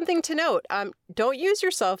that is something to note. Don't use your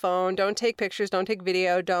cell phone. Don't take pictures. Don't take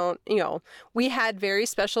video. We had very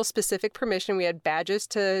special, specific permission. We had badges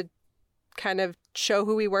to kind of show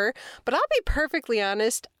who we were. But I'll be perfectly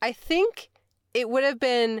honest. I think it would have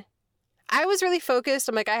been... I was really focused.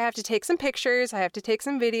 I'm like, I have to take some pictures. I have to take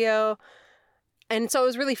some video. And so I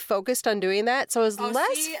was really focused on doing that. So I was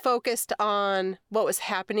less focused on what was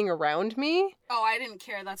happening around me. Oh, I didn't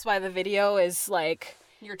care. That's why the video is like,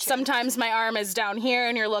 sometimes my arm is down here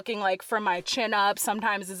and you're looking like from my chin up.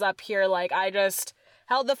 Sometimes it's up here. Like, I just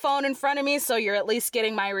held the phone in front of me, so you're at least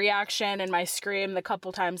getting my reaction and my scream. The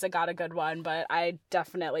couple times I got a good one, but I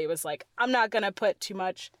definitely was like, I'm not going to put too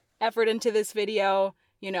much effort into this video.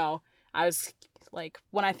 I was like,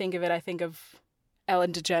 when I think of it, I think of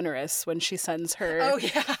Ellen DeGeneres when she sends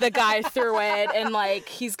the guy through it, and like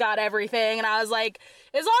he's got everything, and I was like,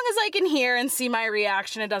 as long as I can hear and see my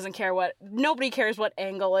reaction, nobody cares what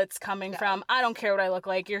angle it's coming from. I don't care what I look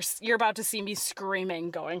like. You're about to see me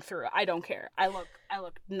screaming going through. I don't care. I look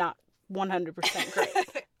not 100%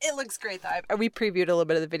 great. It looks great though. We previewed a little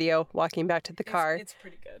bit of the video walking back to the car. It's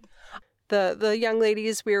pretty good. The young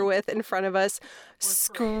ladies we were with in front of us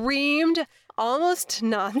screamed almost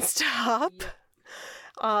nonstop.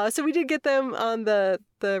 So we did get them on the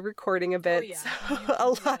recording a bit. yeah. So a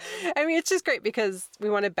lot. I mean, it's just great because we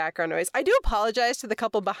wanted background noise. I do apologize to the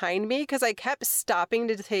couple behind me because I kept stopping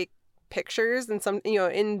to take pictures, and some,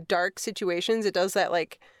 in dark situations, it does that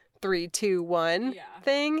like 3, 2, 1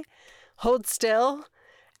 thing. Hold still.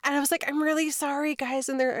 And I was like, I'm really sorry, guys.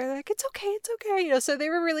 And they're like, it's okay. So they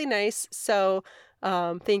were really nice. So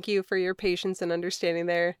thank you for your patience and understanding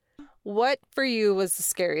there. What for you was the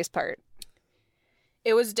scariest part?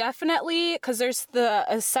 It was definitely, because there's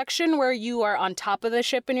a section where you are on top of the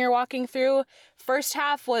ship and you're walking through. First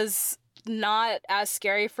half was not as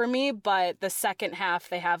scary for me, but the second half,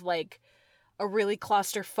 they have like a really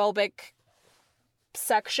claustrophobic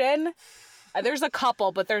section. There's a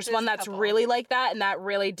couple, but there's one that's really like that, and that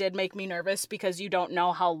really did make me nervous because you don't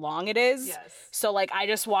know how long it is. Yes. So, like, I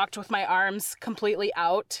just walked with my arms completely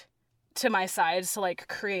out to my sides to, like,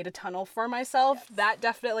 create a tunnel for myself. Yes. That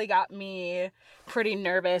definitely got me pretty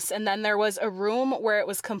nervous. And then there was a room where it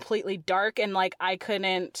was completely dark, and, like, I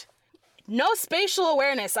couldn't... No spatial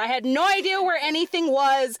awareness. I had no idea where anything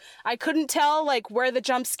was. I couldn't tell, like, where the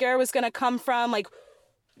jump scare was going to come from, like...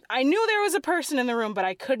 I knew there was a person in the room, but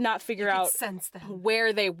I could not figure out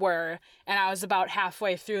where they were. And I was about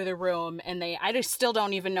halfway through the room, and I just still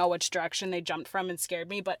don't even know which direction they jumped from and scared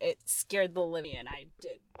me, but it scared the living, and I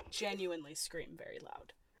did genuinely scream very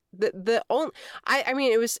loud. I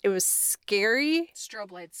mean, it was scary.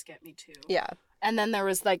 Strobe lights scared me too. Yeah. And then there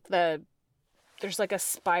was like there's like a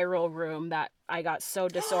spiral room that I got so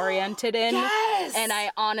disoriented in. Yes! And I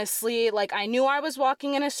honestly, like, I knew I was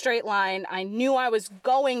walking in a straight line. I knew I was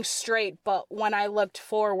going straight, but when I looked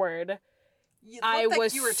forward, I was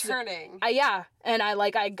like you were turning. And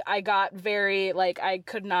I got very, like, I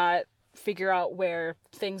could not figure out where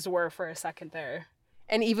things were for a second there.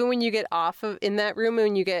 And even when you get off of in that room, and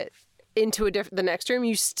when you get into the next room,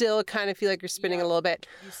 you still kind of feel like you're spinning a little bit.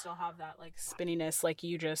 You still have that, like, spinniness, like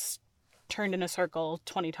you just turned in a circle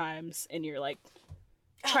 20 times and you're like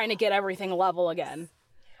trying to get everything level again.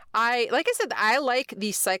 I like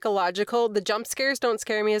the jump scares don't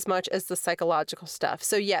scare me as much as the psychological stuff.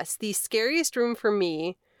 So yes, the scariest room for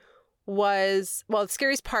me was, the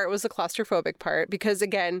scariest part was the claustrophobic part, because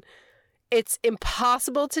again, it's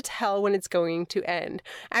impossible to tell when it's going to end.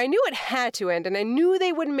 I knew it had to end, and I knew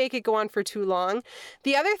they wouldn't make it go on for too long.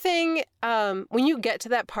 The other thing, when you get to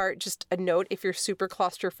that part, just a note, if you're super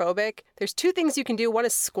claustrophobic, there's 2 things you can do. One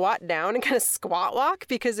is squat down and kind of squat walk,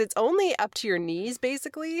 because it's only up to your knees,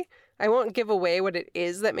 basically. I won't give away what it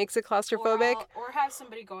is that makes it claustrophobic. Or have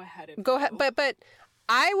somebody go ahead of you. Go ahead, but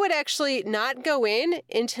I would actually not go in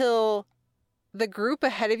until the group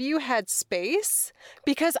ahead of you had space,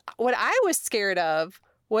 because what I was scared of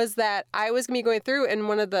was that I was going to be going through and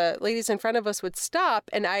one of the ladies in front of us would stop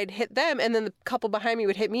and I'd hit them, and then the couple behind me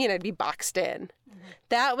would hit me and I'd be boxed in. Mm-hmm.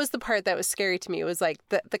 That was the part that was scary to me. It was like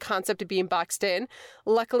the concept of being boxed in.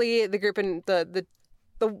 Luckily, the group and the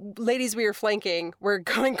ladies we were flanking were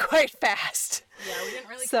going quite fast. Yeah, we didn't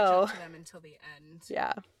really catch up to them until the end.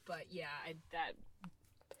 Yeah. But yeah,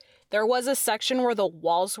 there was a section where the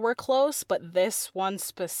walls were close, but this one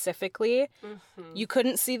specifically, you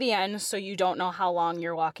couldn't see the end, so you don't know how long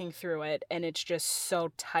you're walking through it, and it's just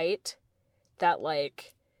so tight that,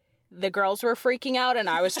 like, the girls were freaking out, and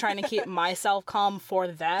I was trying to keep myself calm for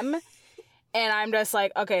them, and I'm just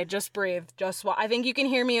like, okay, just breathe, I think you can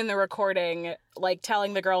hear me in the recording, like,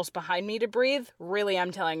 telling the girls behind me to breathe. Really,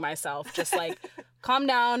 I'm telling myself, just, like, calm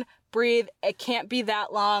down, breathe, it can't be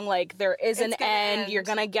that long, like, there is an end, you're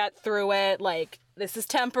gonna get through it, like, this is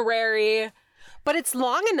temporary. But it's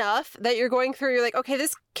long enough that you're going through, you're like, okay,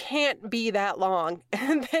 this can't be that long.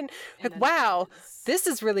 And then wow, this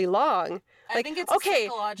is really long. I think it's okay,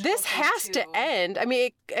 this has to end. I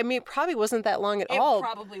mean, it probably wasn't that long at all. It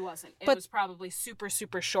probably wasn't. It was probably super,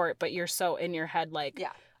 super short, but you're so in your head, like,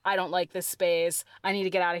 I don't like this space, I need to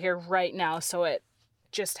get out of here right now, so it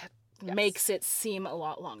just makes it seem a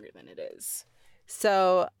lot longer than it is.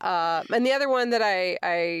 So, and the other one that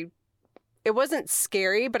it wasn't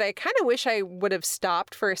scary, but I kind of wish I would have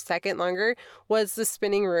stopped for a second longer, was the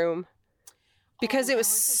spinning room. Because it was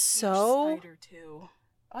so... Spider too.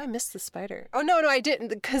 Oh, I missed the spider. Oh, no, I didn't.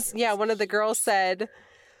 Because, one of the girls said,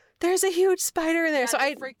 there's a huge spider in there. So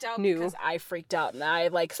I freaked out knew. Because I freaked out. And I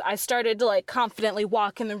started to, like, confidently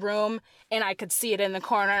walk in the room, and I could see it in the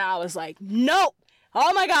corner, and I was like, nope!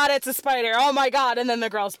 Oh my God, it's a spider. Oh my God. And then the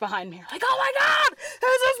girls behind me are like, oh my God,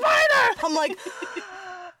 there's a spider. I'm like,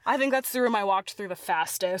 I think that's the room I walked through the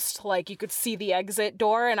fastest. Like, you could see the exit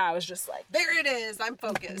door, and I was just like, there it is. I'm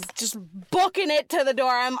focused. Just booking it to the door.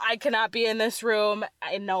 I cannot be in this room.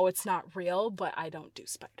 I know it's not real, but I don't do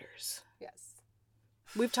spiders. Yes.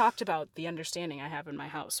 We've talked about the understanding I have in my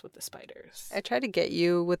house with the spiders. I tried to get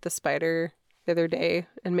you with the spider the other day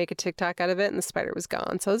and make a TikTok out of it, and the spider was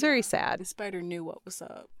gone. So I was very sad. The spider knew what was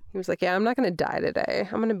up. He was like, yeah, I'm not going to die today.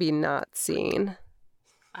 I'm going to be not seen.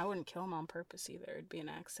 I wouldn't kill him on purpose either. It'd be an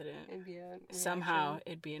accident. It'd be Somehow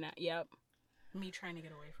it'd be yep. Me trying to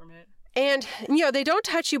get away from it. And, they don't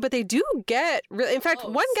touch you, but they do get really. In fact,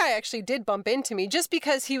 Close. one guy actually did bump into me just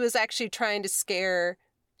because he was actually trying to scare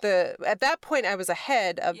at that point, I was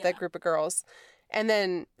ahead of the group of girls. And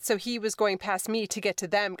then, so he was going past me to get to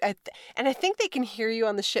them. And I think they can hear you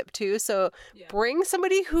on the ship too. So bring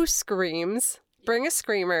somebody who screams, bring a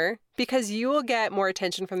screamer, because you will get more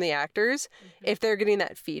attention from the actors if they're getting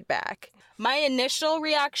that feedback. My initial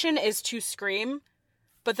reaction is to scream,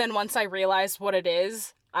 but then once I realize what it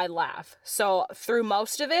is, I laugh. So through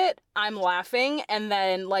most of it, I'm laughing. And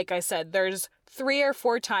then, like I said, there's 3 or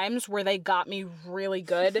 4 times where they got me really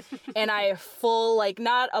good. And I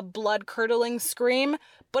not a blood-curdling scream,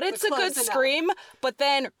 but it's a good scream. But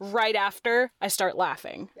then right after, I start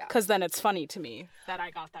laughing. Because then it's funny to me that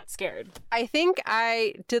I got that scared. I think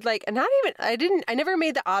I did I never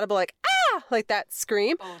made the audible like that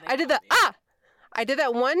scream. I did the I did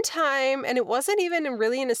that one time, and it wasn't even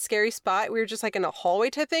really in a scary spot. We were just like in a hallway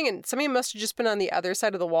type thing, and somebody must have just been on the other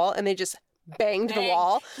side of the wall, and they just banged the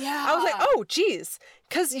wall. Yeah. I was like, oh, geez.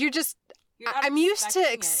 Because I'm used to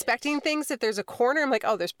expecting things. If there's a corner, I'm like,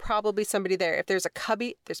 oh, there's probably somebody there. If there's a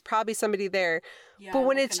cubby, there's probably somebody there. Yeah, but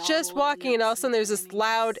when it's just walking and all of a sudden there's this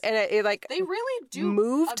loud, and it they really do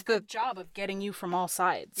moved a good job of getting you from all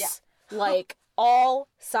sides. Yeah. Like all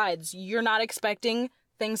sides. You're not expecting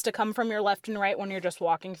things to come from your left and right when you're just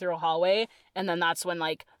walking through a hallway, and then that's when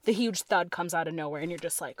the huge thud comes out of nowhere and you're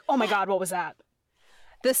just like, oh my god, what was that?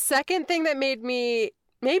 The second thing that made me,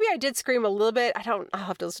 maybe I did scream a little bit, I'll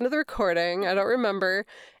have to listen to the recording, I don't remember.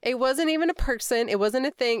 It wasn't even a person, it wasn't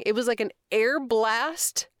a thing, it was like an air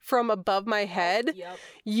blast from above my head. Yep.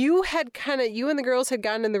 You and the girls had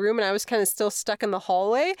gotten in the room, and I was kind of still stuck in the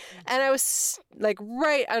hallway, and I was like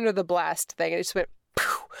right under the blast thing, and it just went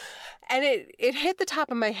poof. And it hit the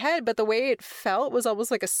top of my head, but the way it felt was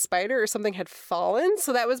almost like a spider or something had fallen.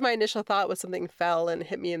 So that was my initial thought, was something fell and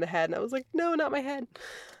hit me in the head. And I was like, no, not my head.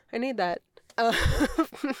 I need that. But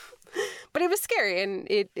it was scary, and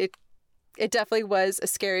it definitely was a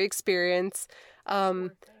scary experience.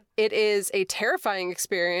 It is a terrifying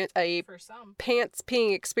experience, a pants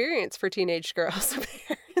peeing experience for teenage girls,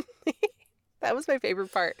 apparently. That was my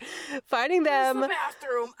favorite part. Finding them. Where's the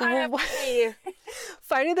bathroom? I have to pee.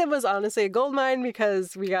 Finding them was honestly a goldmine,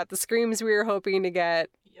 because we got the screams we were hoping to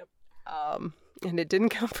get. Yep. And it didn't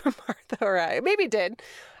come from Martha or I. Maybe it did.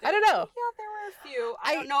 I don't know. Yeah, there were a few.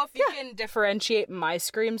 I don't know if you can differentiate my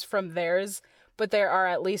screams from theirs, but there are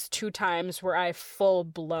at least 2 times where I full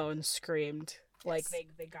blown screamed. Yes. Like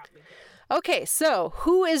they got me good. Okay, so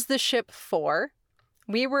who is the ship for?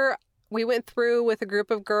 We went through with a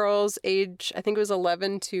group of girls age, I think it was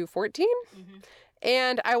 11 to 14. Mm-hmm.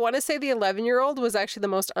 And I want to say the 11-year-old was actually the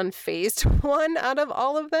most unfazed one out of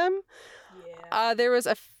all of them. Yeah. There was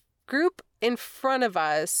a group in front of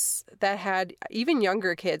us that had even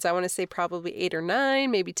younger kids. I want to say probably 8 or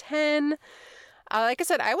 9, maybe 10. Like I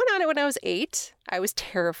said, I went on it when I was 8. I was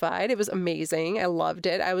terrified. It was amazing. I loved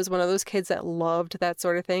it. I was one of those kids that loved that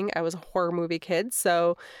sort of thing. I was a horror movie kid.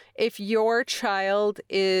 So if your child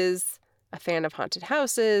is a fan of haunted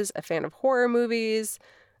houses, a fan of horror movies,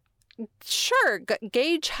 sure,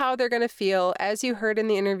 gauge how they're going to feel. As you heard in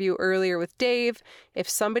the interview earlier with Dave, if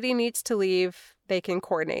somebody needs to leave, they can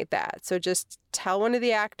coordinate that. So just tell one of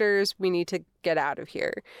the actors, we need to get out of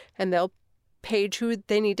here. And they'll page who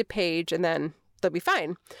they need to page, and then they'll be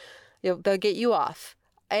fine. They'll get you off.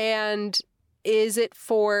 And is it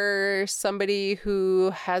for somebody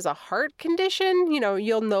who has a heart condition?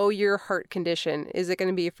 You'll know your heart condition. Is it going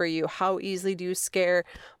to be for you? How easily do you scare?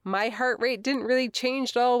 My heart rate didn't really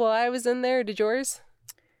change at all while I was in there. Did yours?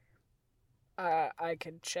 I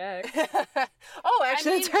could check.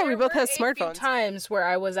 Actually, that's right. We both have smartphones. Times where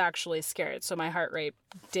I was actually scared, so my heart rate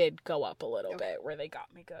did go up a little bit, where they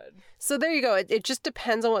got me good. So there you go. It just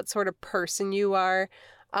depends on what sort of person you are.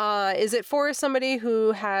 Is it for somebody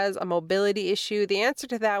who has a mobility issue? The answer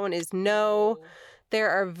to that one is no.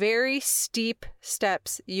 There are very steep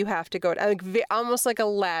steps you have to go down, almost like a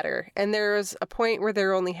ladder. And there's a point where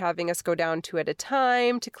they're only having us go down 2 at a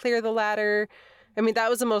time to clear the ladder. I mean, that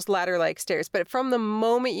was the most ladder-like stairs. But from the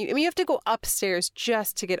moment you have to go upstairs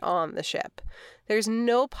just to get on the ship. There's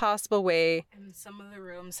no possible way. And some of the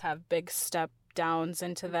rooms have big step downs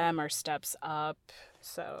into them or steps up.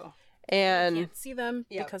 So and you can't see them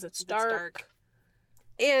because it's dark.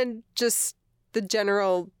 And just the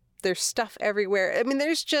general there's stuff everywhere. I mean,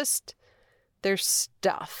 there's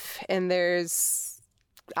stuff and there's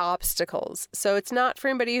obstacles. So it's not for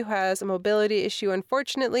anybody who has a mobility issue,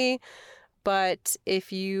 unfortunately. But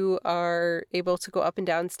if you are able to go up and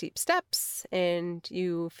down steep steps and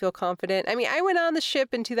you feel confident. I mean, I went on the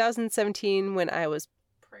ship in 2017 when I was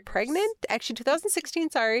pregnant. Actually, 2016,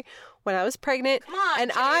 sorry, when I was pregnant. Come on,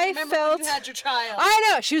 and Jay, I felt when you had your child. I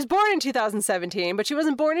know she was born in 2017, but she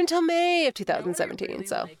wasn't born until May of 2017. You know what I really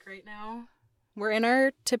so like right now, we're in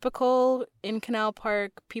our typical in Canal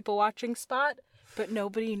Park people watching spot, but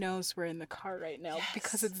nobody knows we're in the car right now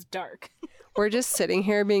because it's dark. we're just sitting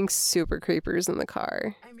here being super creepers in the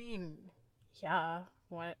car. I mean, yeah,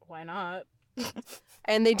 why not?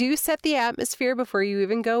 And they do set the atmosphere before you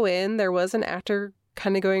even go in. There was an actor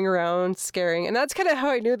kind of going around scaring, and that's kind of how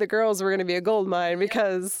I knew the girls were going to be a gold mine,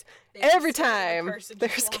 because every time they're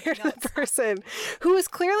scared of the person who is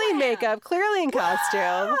clearly in makeup, clearly in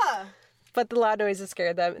costume, but the loud noises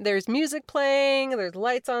scared them. There's music playing, there's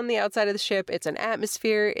lights on the outside of the ship, it's an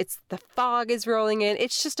atmosphere, it's the fog is rolling in.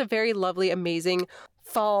 It's just a very lovely, amazing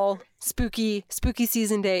fall, spooky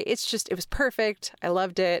season day. It was perfect. I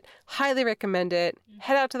loved it. Highly recommend it.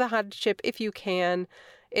 Head out to the haunted ship if you can.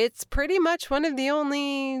 It's pretty much one of the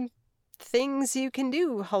only things you can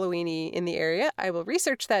do Halloween-y in the area. I will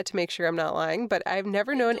research that to make sure I'm not lying, but I've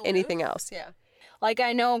never known anything else. Yeah. Like,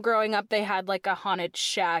 I know growing up they had like a haunted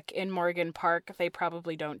shack in Morgan Park. They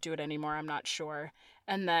probably don't do it anymore, I'm not sure.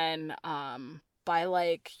 And then by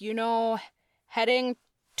like, heading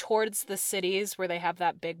towards the cities where they have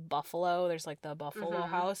that big buffalo, there's like the Buffalo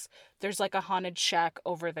House. There's like a haunted shack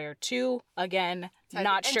over there too. Again,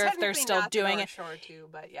 not sure if they're still doing it. Shore too,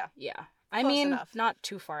 but yeah. Yeah. I mean, enough. Not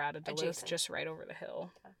too far out of Duluth, adjacent. Just right over the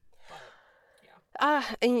hill.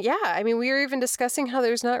 And yeah, I mean, we were even discussing how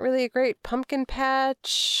there's not really a great pumpkin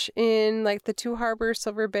patch in like the Two Harbor,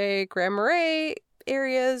 Silver Bay, Grand Marais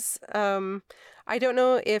areas. I don't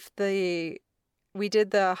know if we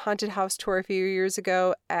did the haunted house tour a few years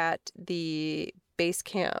ago at the base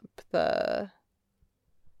camp. The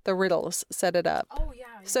Riddles set it up. Oh, yeah.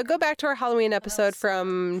 So go back to our Halloween episode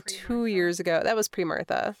from 2 years ago. That was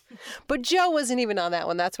pre-Martha. But Joe wasn't even on that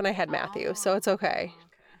one. That's when I had Matthew. So it's okay.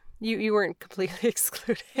 You weren't completely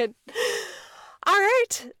excluded. All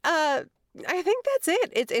right. I think that's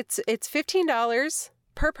it. It's $15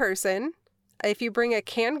 per person. If you bring a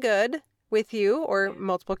canned good with you or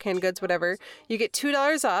multiple canned goods, whatever, you get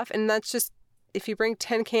 $2 off. And that's just, if you bring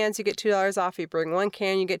 10 cans, you get $2 off. If you bring 1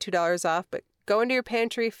 can, you get $2 off. But go into your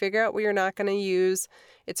pantry, figure out what you're not going to use.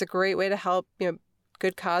 It's a great way to help,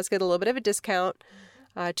 good cause get a little bit of a discount.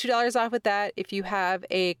 $2 off with that. If you have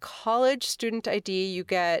a college student ID,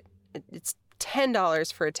 it's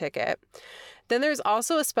 $10 for a ticket. Then there's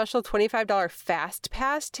also a special $25 Fast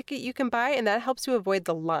Pass ticket you can buy, and that helps you avoid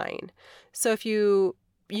the line. So if you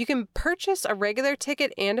can purchase a regular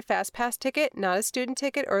ticket and a Fast Pass ticket, not a student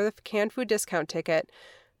ticket or the canned food discount ticket,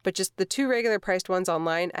 but just the 2 regular priced ones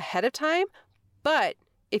online ahead of time. But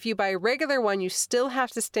if you buy a regular one, you still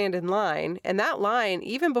have to stand in line. And that line,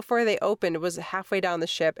 even before they opened, was halfway down the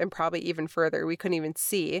ship and probably even further. We couldn't even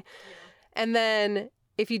see. Yeah. And then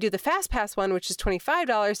if you do the Fast Pass one, which is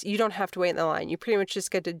 $25, you don't have to wait in the line. You pretty much just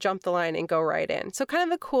get to jump the line and go right in. So kind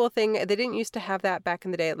of a cool thing. They didn't used to have that back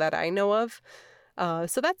in the day that I know of.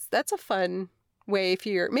 So that's a fun way if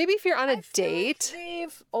you're on a date. Like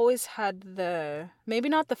they've always had maybe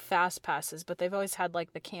not the Fast Passes, but they've always had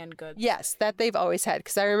like the canned goods. Yes, that they've always had.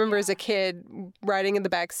 Because I remember as a kid riding in the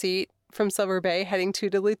back seat from Silver Bay, heading to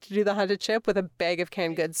Duluth to do the haunted ship with a bag of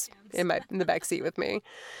canned goods in the back seat with me.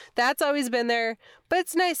 That's always been there. But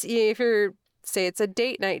it's nice if you're, say it's a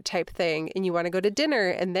date night type thing and you want to go to dinner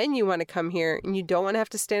and then you want to come here and you don't want to have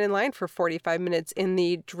to stand in line for 45 minutes in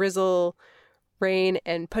the drizzle, rain,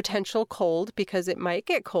 and potential cold, because it might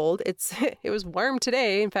get cold. It was warm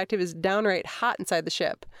today. In fact, it was downright hot inside the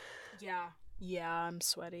ship. Yeah, I'm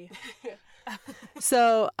sweaty.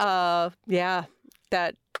 So,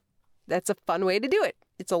 that's a fun way to do it.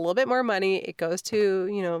 It's a little bit more money. It goes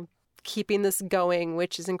to, keeping this going,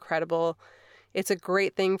 which is incredible. It's a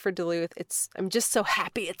great thing for Duluth. I'm just so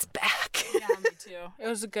happy it's back. Yeah, me too. It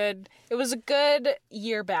was a good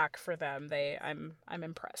year back for them. I'm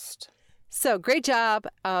impressed. So great job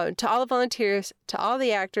to all the volunteers, to all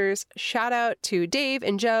the actors. Shout out to Dave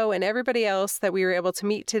and Joe and everybody else that we were able to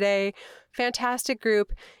meet today. Fantastic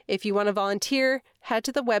group. If you want to volunteer, head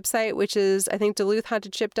to the website, which is, I think,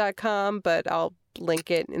 DuluthHauntedShip.com, but I'll link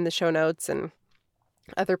it in the show notes and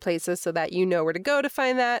other places so that you know where to go to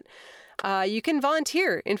find that. You can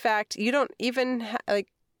volunteer. In fact, you don't even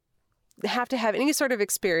have to have any sort of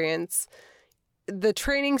experience. the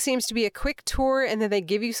training seems to be a quick tour, and then they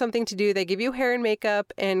give you something to do. They give you hair and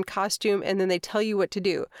makeup and costume, and then they tell you what to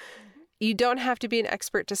do. You don't have to be an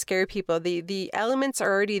expert to scare people. The elements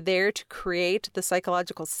are already there to create the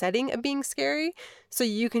psychological setting of being scary, so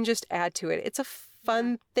you can just add to it. It's a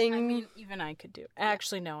fun thing. I mean, even I could do it.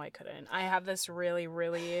 Actually, no, I couldn't. I have this really,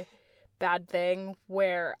 really bad thing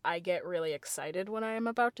where I get really excited when I am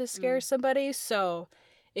about to scare somebody, so...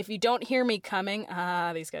 If you don't hear me coming,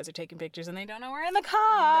 these guys are taking pictures and they don't know we're in the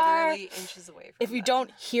car. Literally inches away from If you don't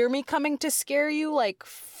hear me coming to scare you, like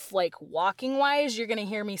walking wise, you're gonna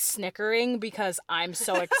hear me snickering because I'm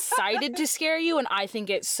so excited to scare you, and I think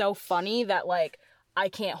it's so funny that like I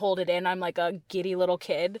can't hold it in. I'm like a giddy little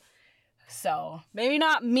kid. So maybe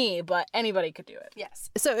not me, but anybody could do it. Yes.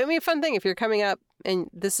 So it'd be a fun thing if you're coming up and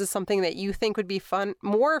this is something that you think would be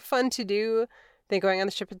more fun to do than going on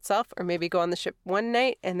the ship itself, or maybe go on the ship one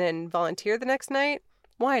night and then volunteer the next night.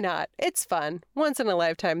 Why not? It's fun. Once in a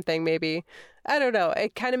lifetime thing, maybe. I don't know.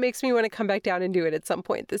 It kind of makes me want to come back down and do it at some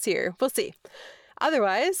point this year. We'll see.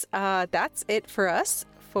 Otherwise, that's it for us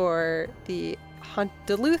for the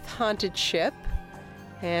Duluth Haunted Ship.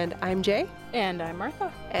 And I'm Jay. And I'm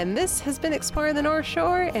Martha. And this has been Exploring the North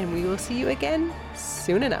Shore, and we will see you again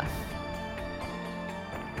soon enough.